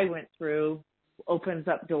dialogue that I went through opens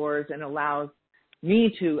up doors and allows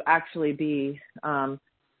me to actually be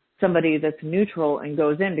somebody that's neutral and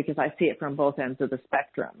goes in, because I see it from both ends of the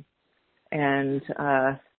spectrum. And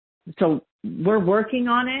so we're working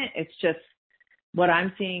on it. It's just what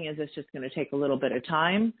I'm seeing is it's just going to take a little bit of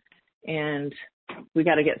time, and we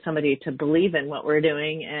got to get somebody to believe in what we're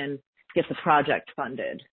doing and get the project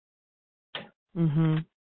funded. Mm-hmm.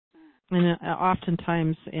 And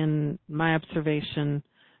oftentimes in my observation,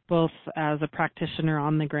 both as a practitioner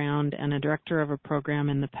on the ground and a director of a program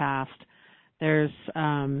in the past, there's,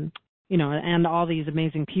 and all these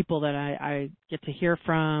amazing people that I get to hear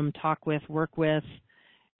from, talk with, work with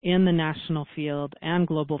in the national field and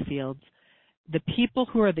global fields, the people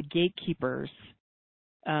who are the gatekeepers,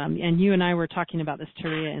 and you and I were talking about this,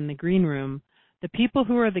 Taria, in the green room, the people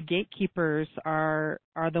who are the gatekeepers are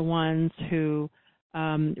the ones who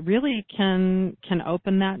really can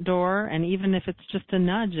open that door, and even if it's just a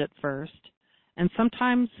nudge at first. And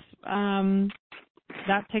sometimes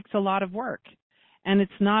that takes a lot of work. And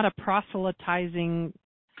it's not a proselytizing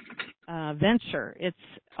venture. It's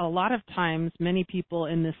a lot of times many people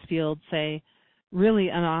in this field say really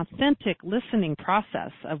an authentic listening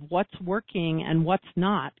process of what's working and what's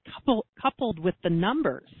not, coupled with the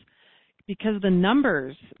numbers, because the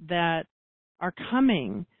numbers that are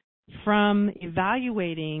coming from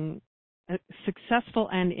evaluating successful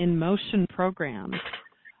and in motion programs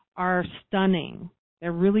are stunning.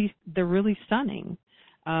 They're really stunning.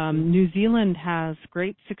 New Zealand has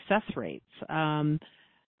great success rates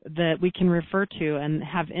that we can refer to and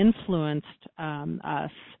have influenced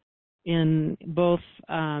us in both,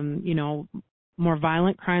 more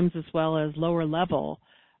violent crimes as well as lower level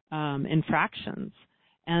infractions.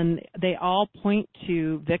 And they all point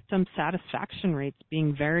to victim satisfaction rates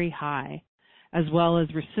being very high, as well as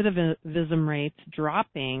recidivism rates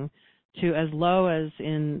dropping to as low as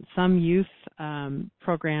in some youth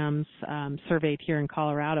programs surveyed here in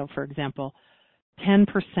Colorado, for example, 10%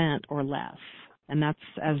 or less, and that's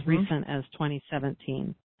as recent as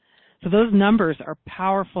 2017. So those numbers are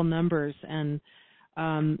powerful numbers, and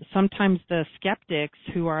sometimes the skeptics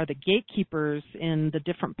who are the gatekeepers in the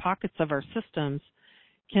different pockets of our systems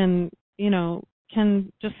can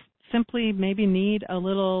just simply maybe need a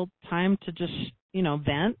little time to just,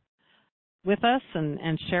 vent with us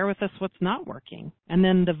and share with us what's not working. And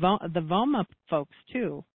then the VOMA folks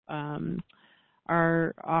too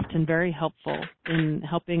are often very helpful in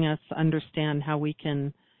helping us understand how we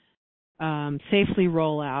can safely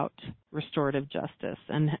roll out restorative justice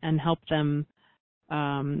and help them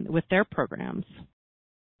with their programs.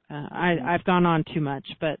 I've gone on too much,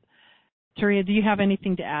 but Turiya, do you have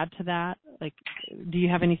anything to add to that? Like, do you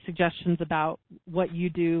have any suggestions about what you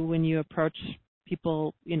do when you approach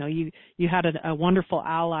people? You had a wonderful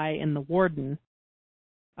ally in the warden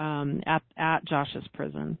at Josh's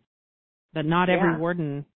prison, but not every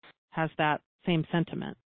warden has that same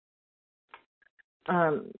sentiment.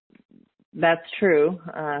 That's true,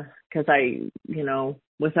 because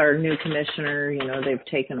with our new commissioner, they've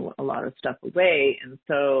taken a lot of stuff away, and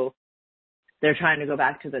so they're trying to go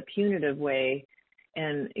back to the punitive way.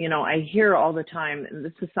 And, I hear all the time, and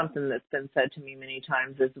this is something that's been said to me many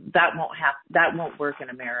times, is that won't work in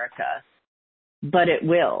America, but it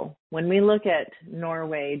will. When we look at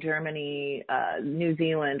Norway, Germany, New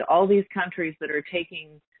Zealand, all these countries that are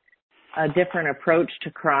taking a different approach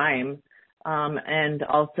to crime, and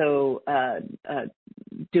also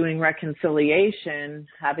doing reconciliation,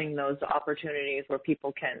 having those opportunities where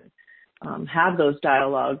people can have those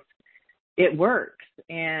dialogues, it works.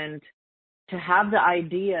 And to have the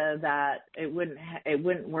idea that it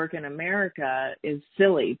wouldn't work in America is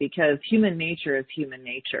silly, because human nature is human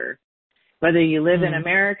nature. Whether you live in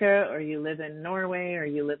America or you live in Norway or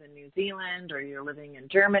you live in New Zealand or you're living in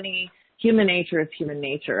Germany, human nature is human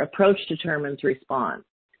nature. Approach determines response.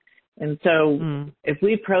 And so if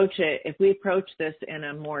we approach this in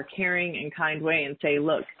a more caring and kind way and say,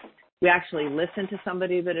 look, we actually listen to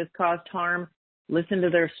somebody that has caused harm, listen to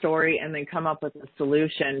their story, and then come up with a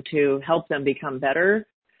solution to help them become better,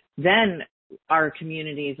 then our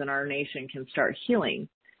communities and our nation can start healing.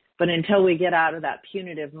 But until we get out of that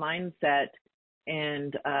punitive mindset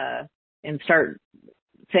and start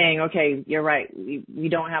saying, okay, you're right, we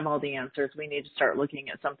don't have all the answers, we need to start looking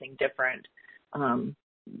at something different,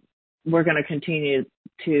 we're going to continue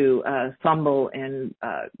to fumble and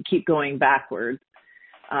keep going backwards.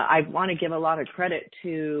 I want to give a lot of credit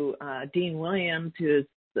to Dean Williams, who is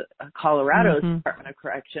Colorado's Department of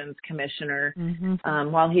Corrections Commissioner.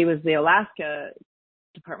 While he was the Alaska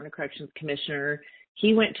Department of Corrections Commissioner,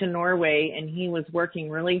 he went to Norway and he was working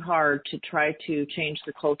really hard to try to change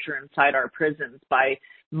the culture inside our prisons by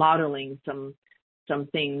modeling some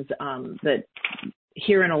things that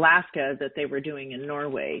here in Alaska that they were doing in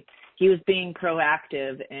Norway. He was being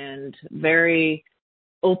proactive and very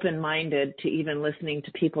open-minded to even listening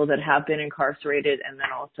to people that have been incarcerated, and then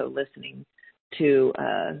also listening to,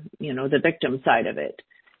 the victim side of it.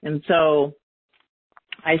 And so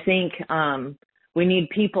I think we need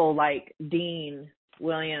people like Dean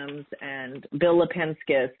Williams and Bill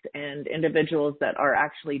Lipinskis and individuals that are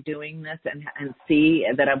actually doing this and see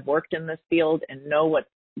that have worked in this field and know what's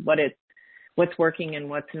working and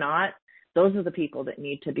what's not. Those are the people that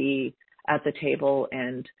need to be at the table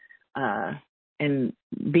and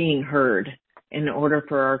being heard in order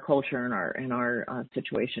for our culture and our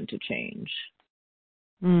situation to change.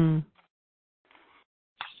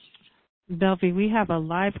 Belvy, we have a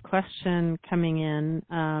live question coming in.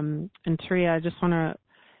 And Turiya, I just want to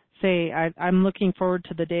say I'm looking forward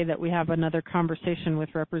to the day that we have another conversation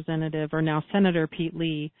with Representative, or now Senator Pete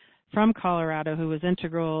Lee from Colorado, who was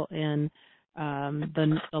integral in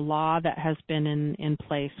the law that has been in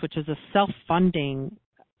place, which is a self-funding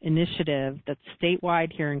initiative that's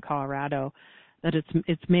statewide here in Colorado, that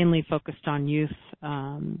it's mainly focused on youth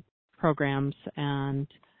programs and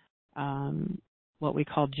what we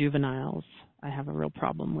call juveniles. I have a real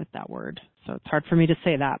problem with that word, so it's hard for me to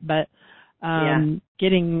say that. But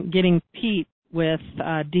getting Pete with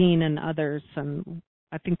Dean and others, and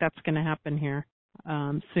I think that's going to happen here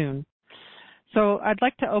soon. So I'd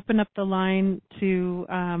like to open up the line to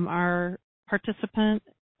our participant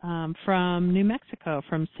from New Mexico,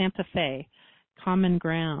 from Santa Fe, Common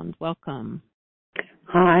Ground. Welcome.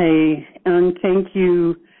 Hi, and thank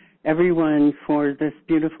you, everyone, for this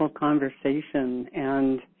beautiful conversation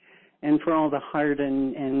and for all the heart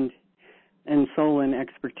and soul and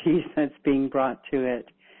expertise that's being brought to it.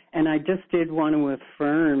 And I just did want to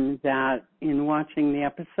affirm that in watching the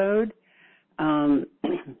episode,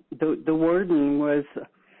 the warden was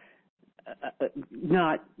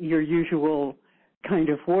not your usual kind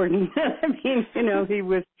of warden. I mean, he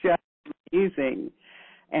was just amazing.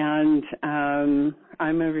 And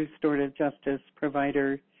I'm a restorative justice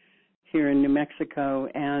provider here in New Mexico,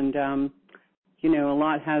 and a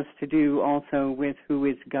lot has to do also with who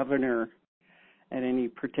is governor at any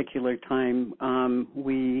particular time.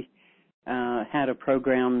 We had a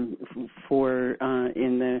program for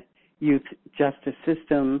in the youth justice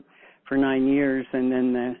system for 9 years, and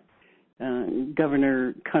then the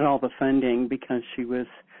governor cut all the funding because she was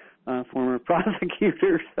a former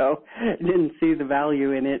prosecutor, so didn't see the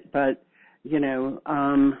value in it. But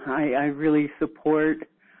I really support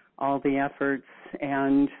all the efforts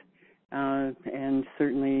and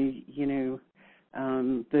certainly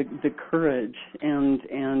the courage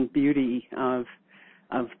and beauty of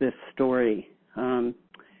this story.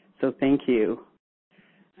 So thank you.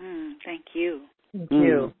 Thank you. Thank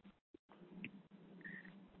you.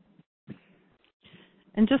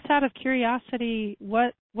 And just out of curiosity,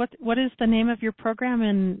 what is the name of your program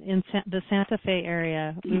in the Santa Fe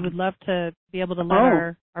area? We would love to be able to let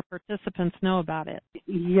our participants know about it.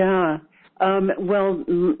 Yeah. Well,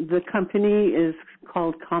 the company is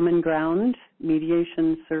called Common Ground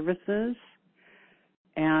Mediation Services,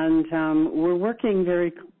 and we're working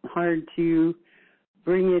very hard to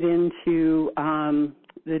bring it into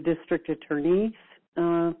the district attorney's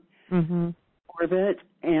orbit,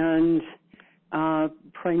 and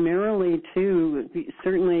primarily too,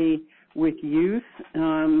 certainly with youth.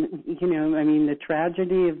 The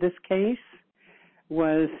tragedy of this case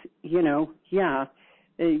was,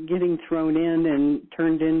 getting thrown in and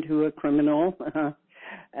turned into a criminal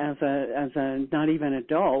as a not even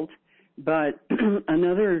adult. But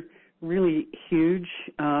another really huge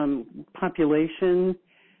population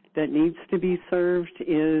that needs to be served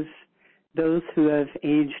is those who have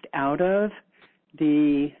aged out of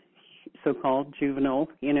the so-called juvenile,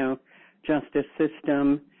 justice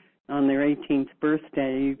system. On their 18th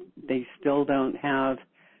birthday, they still don't have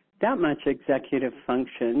that much executive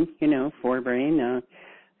function. Forebrain,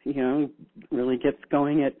 really gets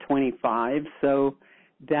going at 25. So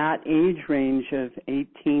that age range of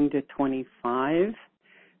 18 to 25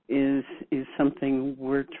 is something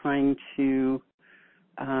we're trying to,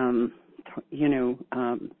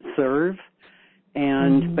 serve.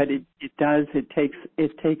 And but it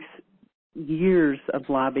takes years of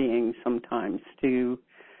lobbying sometimes to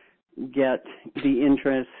get the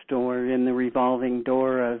interest, or in the revolving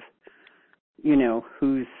door of,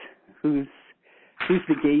 who's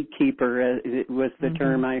the gatekeeper. It was the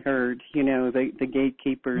term I heard. The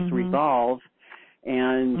gatekeepers revolve,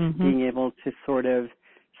 and being able to sort of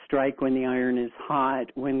strike when the iron is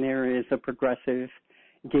hot, when there is a progressive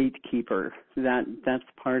gatekeeper. That's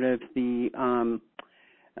part of the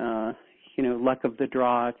luck of the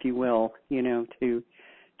draw, if you will, to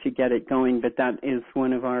get it going. But that is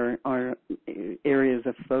one of our areas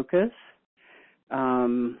of focus.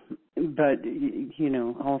 But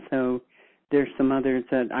also there's some others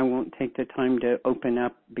that I won't take the time to open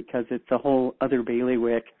up because it's a whole other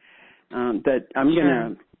bailiwick. That I'm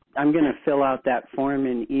gonna fill out that form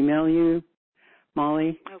and email you,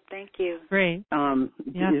 Molly. Oh, thank you. Great.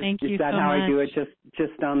 Thank you. Is that so how much. I do it?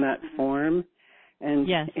 Just on that form? And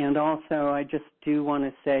yes. And also, I just do want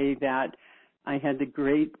to say that I had the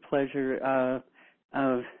great pleasure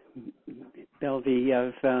of Belvy,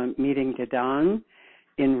 of meeting Dedan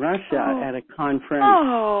in Russia at a conference.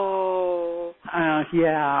 Oh.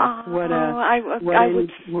 Yeah. What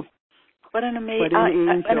an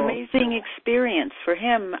amazing experience for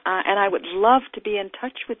him, and I would love to be in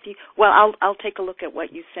touch with you. Well, I'll take a look at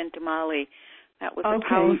what you sent to Molly. That was a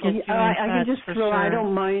powerful. I can just throw. Sure. I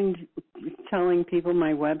don't mind telling people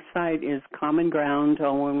my website is Common Ground,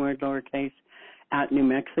 all one word, lowercase, at New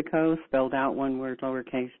Mexico, spelled out one word,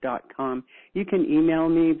 lowercase.com. You can email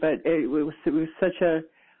me, but it was such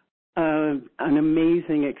an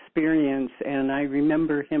amazing experience, and I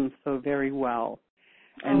remember him so very well.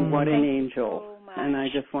 And what an angel. So and I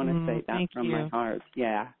just want to say that from my heart.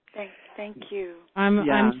 Yeah. Thank you.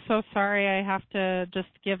 I'm so sorry. I have to just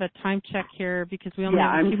give a time check here because we only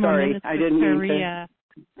have a few more minutes. I didn't mean to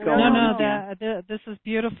go on. This is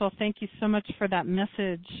beautiful. Thank you so much for that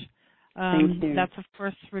message. Thank you. That's, of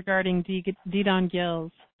course, regarding Dedan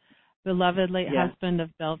Gills, beloved late husband of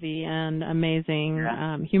Belvy, and amazing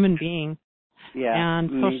human being, and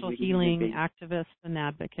social healing activist and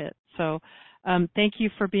advocate. So thank you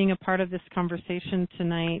for being a part of this conversation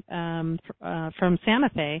tonight from Santa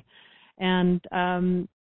Fe. And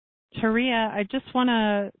Taria, I just want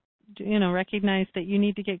to, recognize that you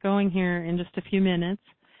need to get going here in just a few minutes.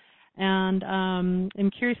 And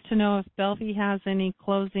I'm curious to know if Belvy has any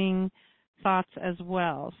closing thoughts as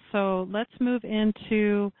well. So let's move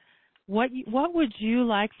into what would you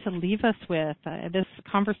like to leave us with? This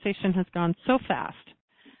conversation has gone so fast.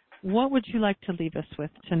 What would you like to leave us with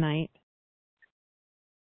tonight?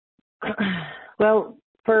 Well,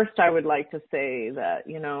 first I would like to say that,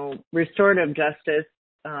 restorative justice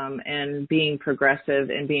and being progressive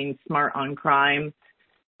and being smart on crime,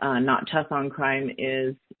 not tough on crime,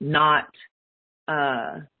 is not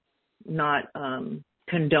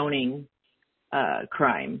condoning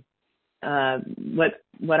crime.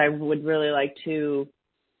 What I would really like to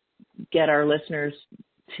get our listeners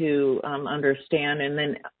to understand, and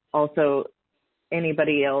then also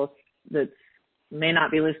anybody else that may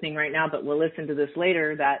not be listening right now but will listen to this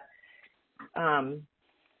later, that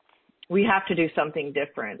we have to do something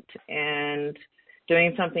different. And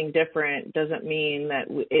doing something different doesn't mean that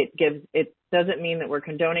it doesn't mean that we're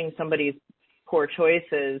condoning somebody's poor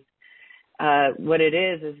choices. What it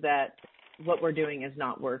is that what we're doing is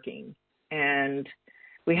not working, and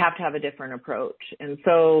we have to have a different approach. And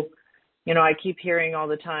so, I keep hearing all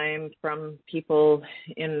the time from people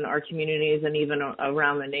in our communities and even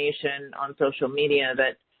around the nation on social media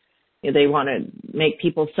that they want to make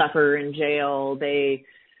people suffer in jail. They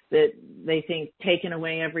think taking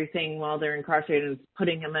away everything while they're incarcerated and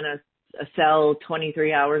putting them in a cell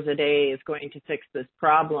 23 hours a day is going to fix this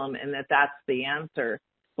problem, and that's the answer.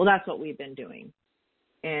 Well, that's what we've been doing,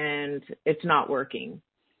 and it's not working.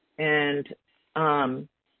 And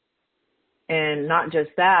not just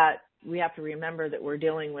that, we have to remember that we're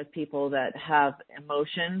dealing with people that have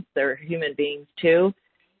emotions. They're human beings too.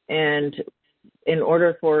 And in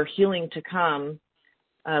order for healing to come,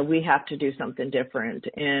 we have to do something different.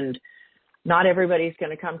 And not everybody's going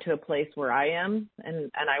to come to a place where I am.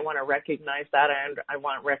 And I want to recognize that. And I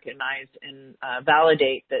want to recognize and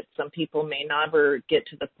validate that some people may never get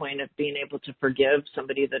to the point of being able to forgive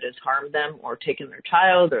somebody that has harmed them or taken their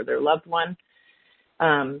child or their loved one.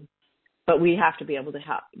 But we have to be able to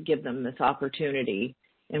give them this opportunity.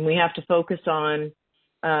 And we have to focus on,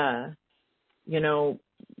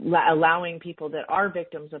 allowing people that are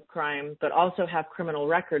victims of crime, but also have criminal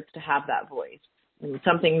records, to have that voice. And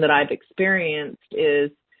something that I've experienced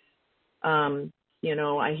is, I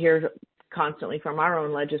hear constantly from our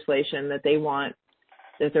own legislation that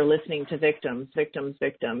they're listening to victims.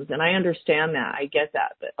 And I understand that. I get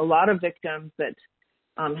that. But a lot of victims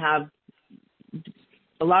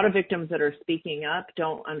that are speaking up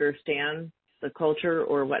don't understand the culture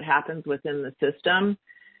or what happens within the system.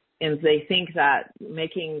 And they think that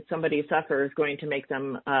making somebody suffer is going to make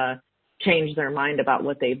them change their mind about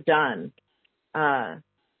what they've done.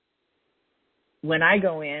 When I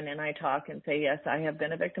go in and I talk and say, yes, I have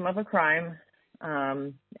been a victim of a crime,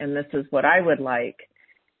 and this is what I would like,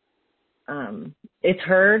 it's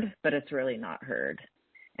heard, but it's really not heard.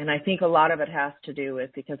 And I think a lot of it has to do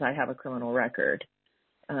with because I have a criminal record.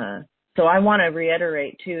 So I want to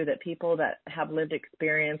reiterate, too, that people that have lived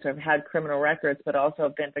experience or have had criminal records but also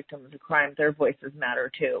have been victims of crime, their voices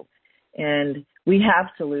matter, too. And we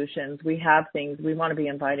have solutions. We have things. We want to be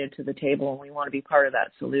invited to the table, and we want to be part of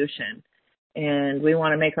that solution. And we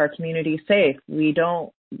want to make our community safe. We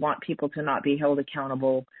don't want people to not be held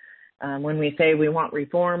accountable. When we say we want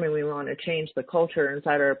reform and we want to change the culture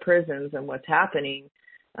inside our prisons and what's happening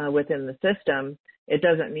within the system, it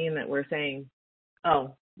doesn't mean that we're saying,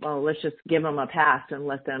 oh, well, let's just give them a pass and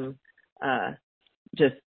let them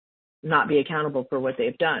just not be accountable for what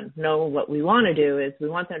they've done. No, what we want to do is we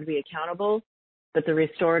want them to be accountable, but the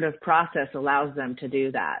restorative process allows them to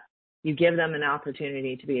do that. You give them an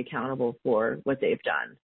opportunity to be accountable for what they've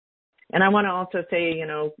done. And I want to also say,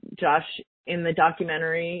 Josh, in the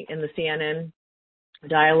documentary, in the CNN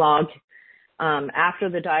dialogue, after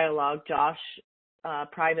the dialogue, Josh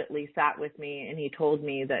privately sat with me and he told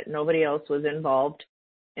me that nobody else was involved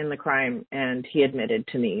in the crime, and he admitted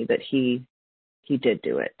to me that he did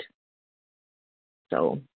do it.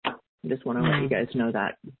 So I just want to let you guys know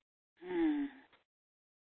that.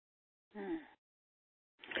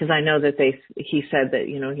 Because I know that he said that,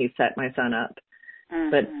 he set my son up.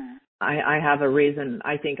 But I have a reason.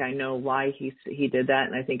 I think I know why he did that,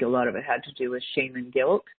 and I think a lot of it had to do with shame and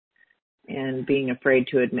guilt and being afraid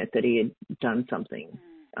to admit that he had done something,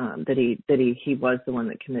 that he was the one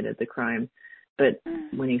that committed the crime. But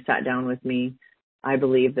when he sat down with me, I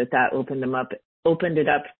believe that opened it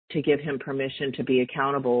up to give him permission to be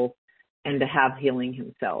accountable and to have healing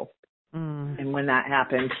himself. And when that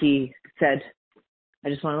happened, he said, I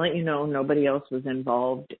just want to let you know nobody else was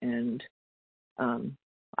involved, and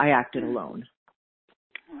I acted alone.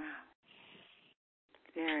 Wow.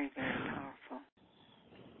 Very, very powerful.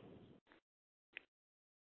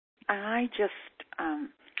 I just,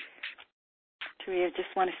 Taria,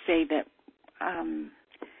 just want to say that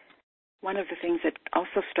one of the things that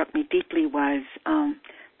also struck me deeply was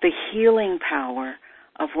the healing power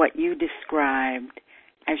of what you described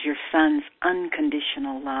as your son's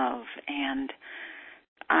unconditional love, and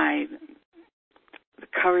the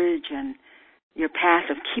courage and your path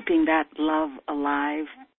of keeping that love alive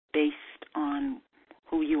based on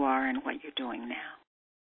who you are and what you're doing now.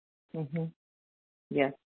 Mm-hmm.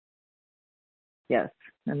 Yes. Yes.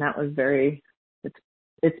 And that was very,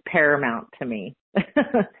 it's paramount to me.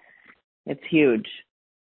 It's huge.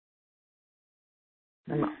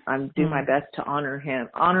 I'm doing my best to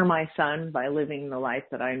honor my son by living the life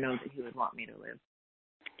that I know that he would want me to live.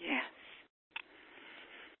 Yes.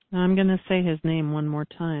 I'm going to say his name one more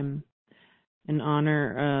time in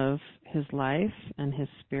honor of his life and his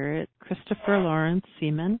spirit, Christopher Lawrence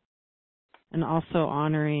Seaman, and also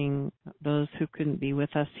honoring those who couldn't be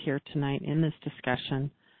with us here tonight in this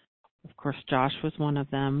discussion. Of course, Josh was one of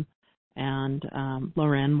them, and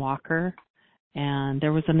Loren Walker. And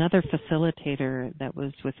there was another facilitator that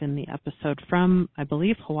was within the episode from, I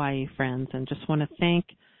believe, Hawaii Friends, and just want to thank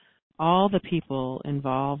all the people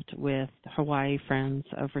involved with Hawaii Friends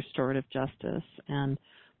of Restorative Justice and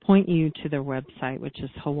point you to their website, which is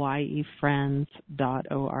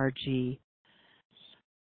hawaiifriends.org.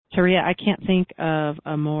 Taria, I can't think of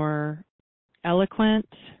a more eloquent,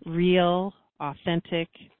 real, authentic,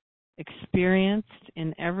 experienced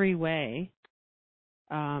in every way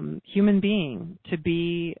human being to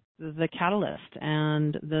be the catalyst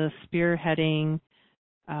and the spearheading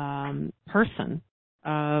person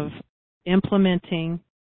of implementing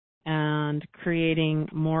and creating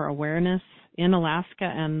more awareness in Alaska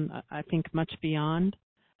and I think much beyond.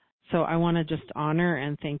 So I want to just honor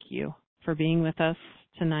and thank you for being with us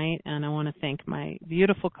tonight, and I want to thank my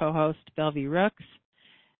beautiful co-host, Bellevue Rooks,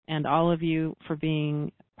 and all of you for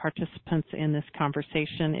being participants in this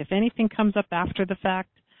conversation. If anything comes up after the fact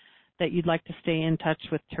that you'd like to stay in touch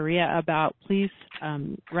with Taria about, please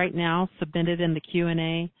right now submit it in the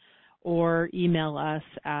Q&A or email us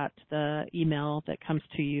at the email that comes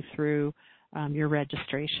to you through your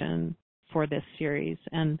registration for this series.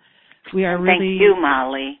 And we are really... Thank you,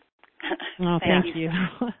 Molly. Oh, thank you.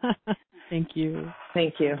 Thank you.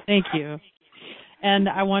 Thank you. Thank you. And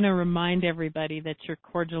I want to remind everybody that you're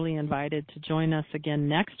cordially invited to join us again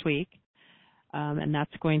next week. And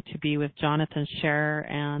that's going to be with Jonathan Scherer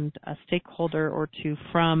and a stakeholder or two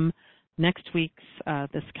from next week's,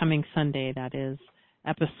 this coming Sunday, that is,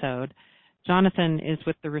 episode. Jonathan is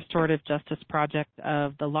with the Restorative Justice Project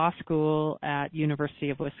of the Law School at University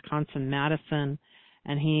of Wisconsin-Madison,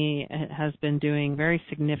 and he has been doing very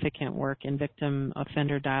significant work in victim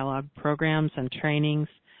offender dialogue programs and trainings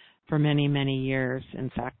for many, many years, in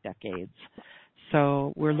fact, decades.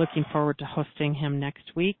 So we're looking forward to hosting him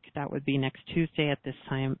next week. That would be next Tuesday at this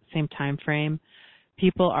same time frame.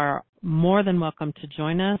 People are more than welcome to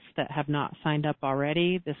join us that have not signed up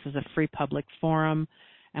already. This is a free public forum,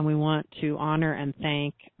 and we want to honor and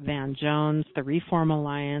thank Van Jones, the Reform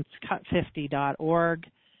Alliance, cut50.org,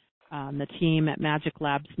 the team at Magic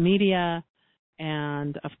Labs Media,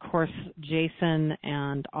 and, of course, Jason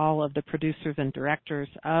and all of the producers and directors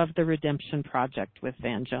of the Redemption Project with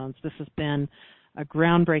Van Jones. This has been a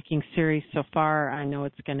groundbreaking series so far. I know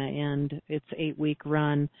it's going to end its 8-week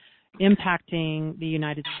run, impacting the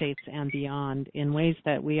United States and beyond in ways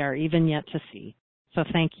that we are even yet to see. So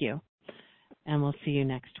thank you, and we'll see you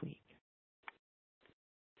next week.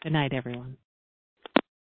 Good night, everyone.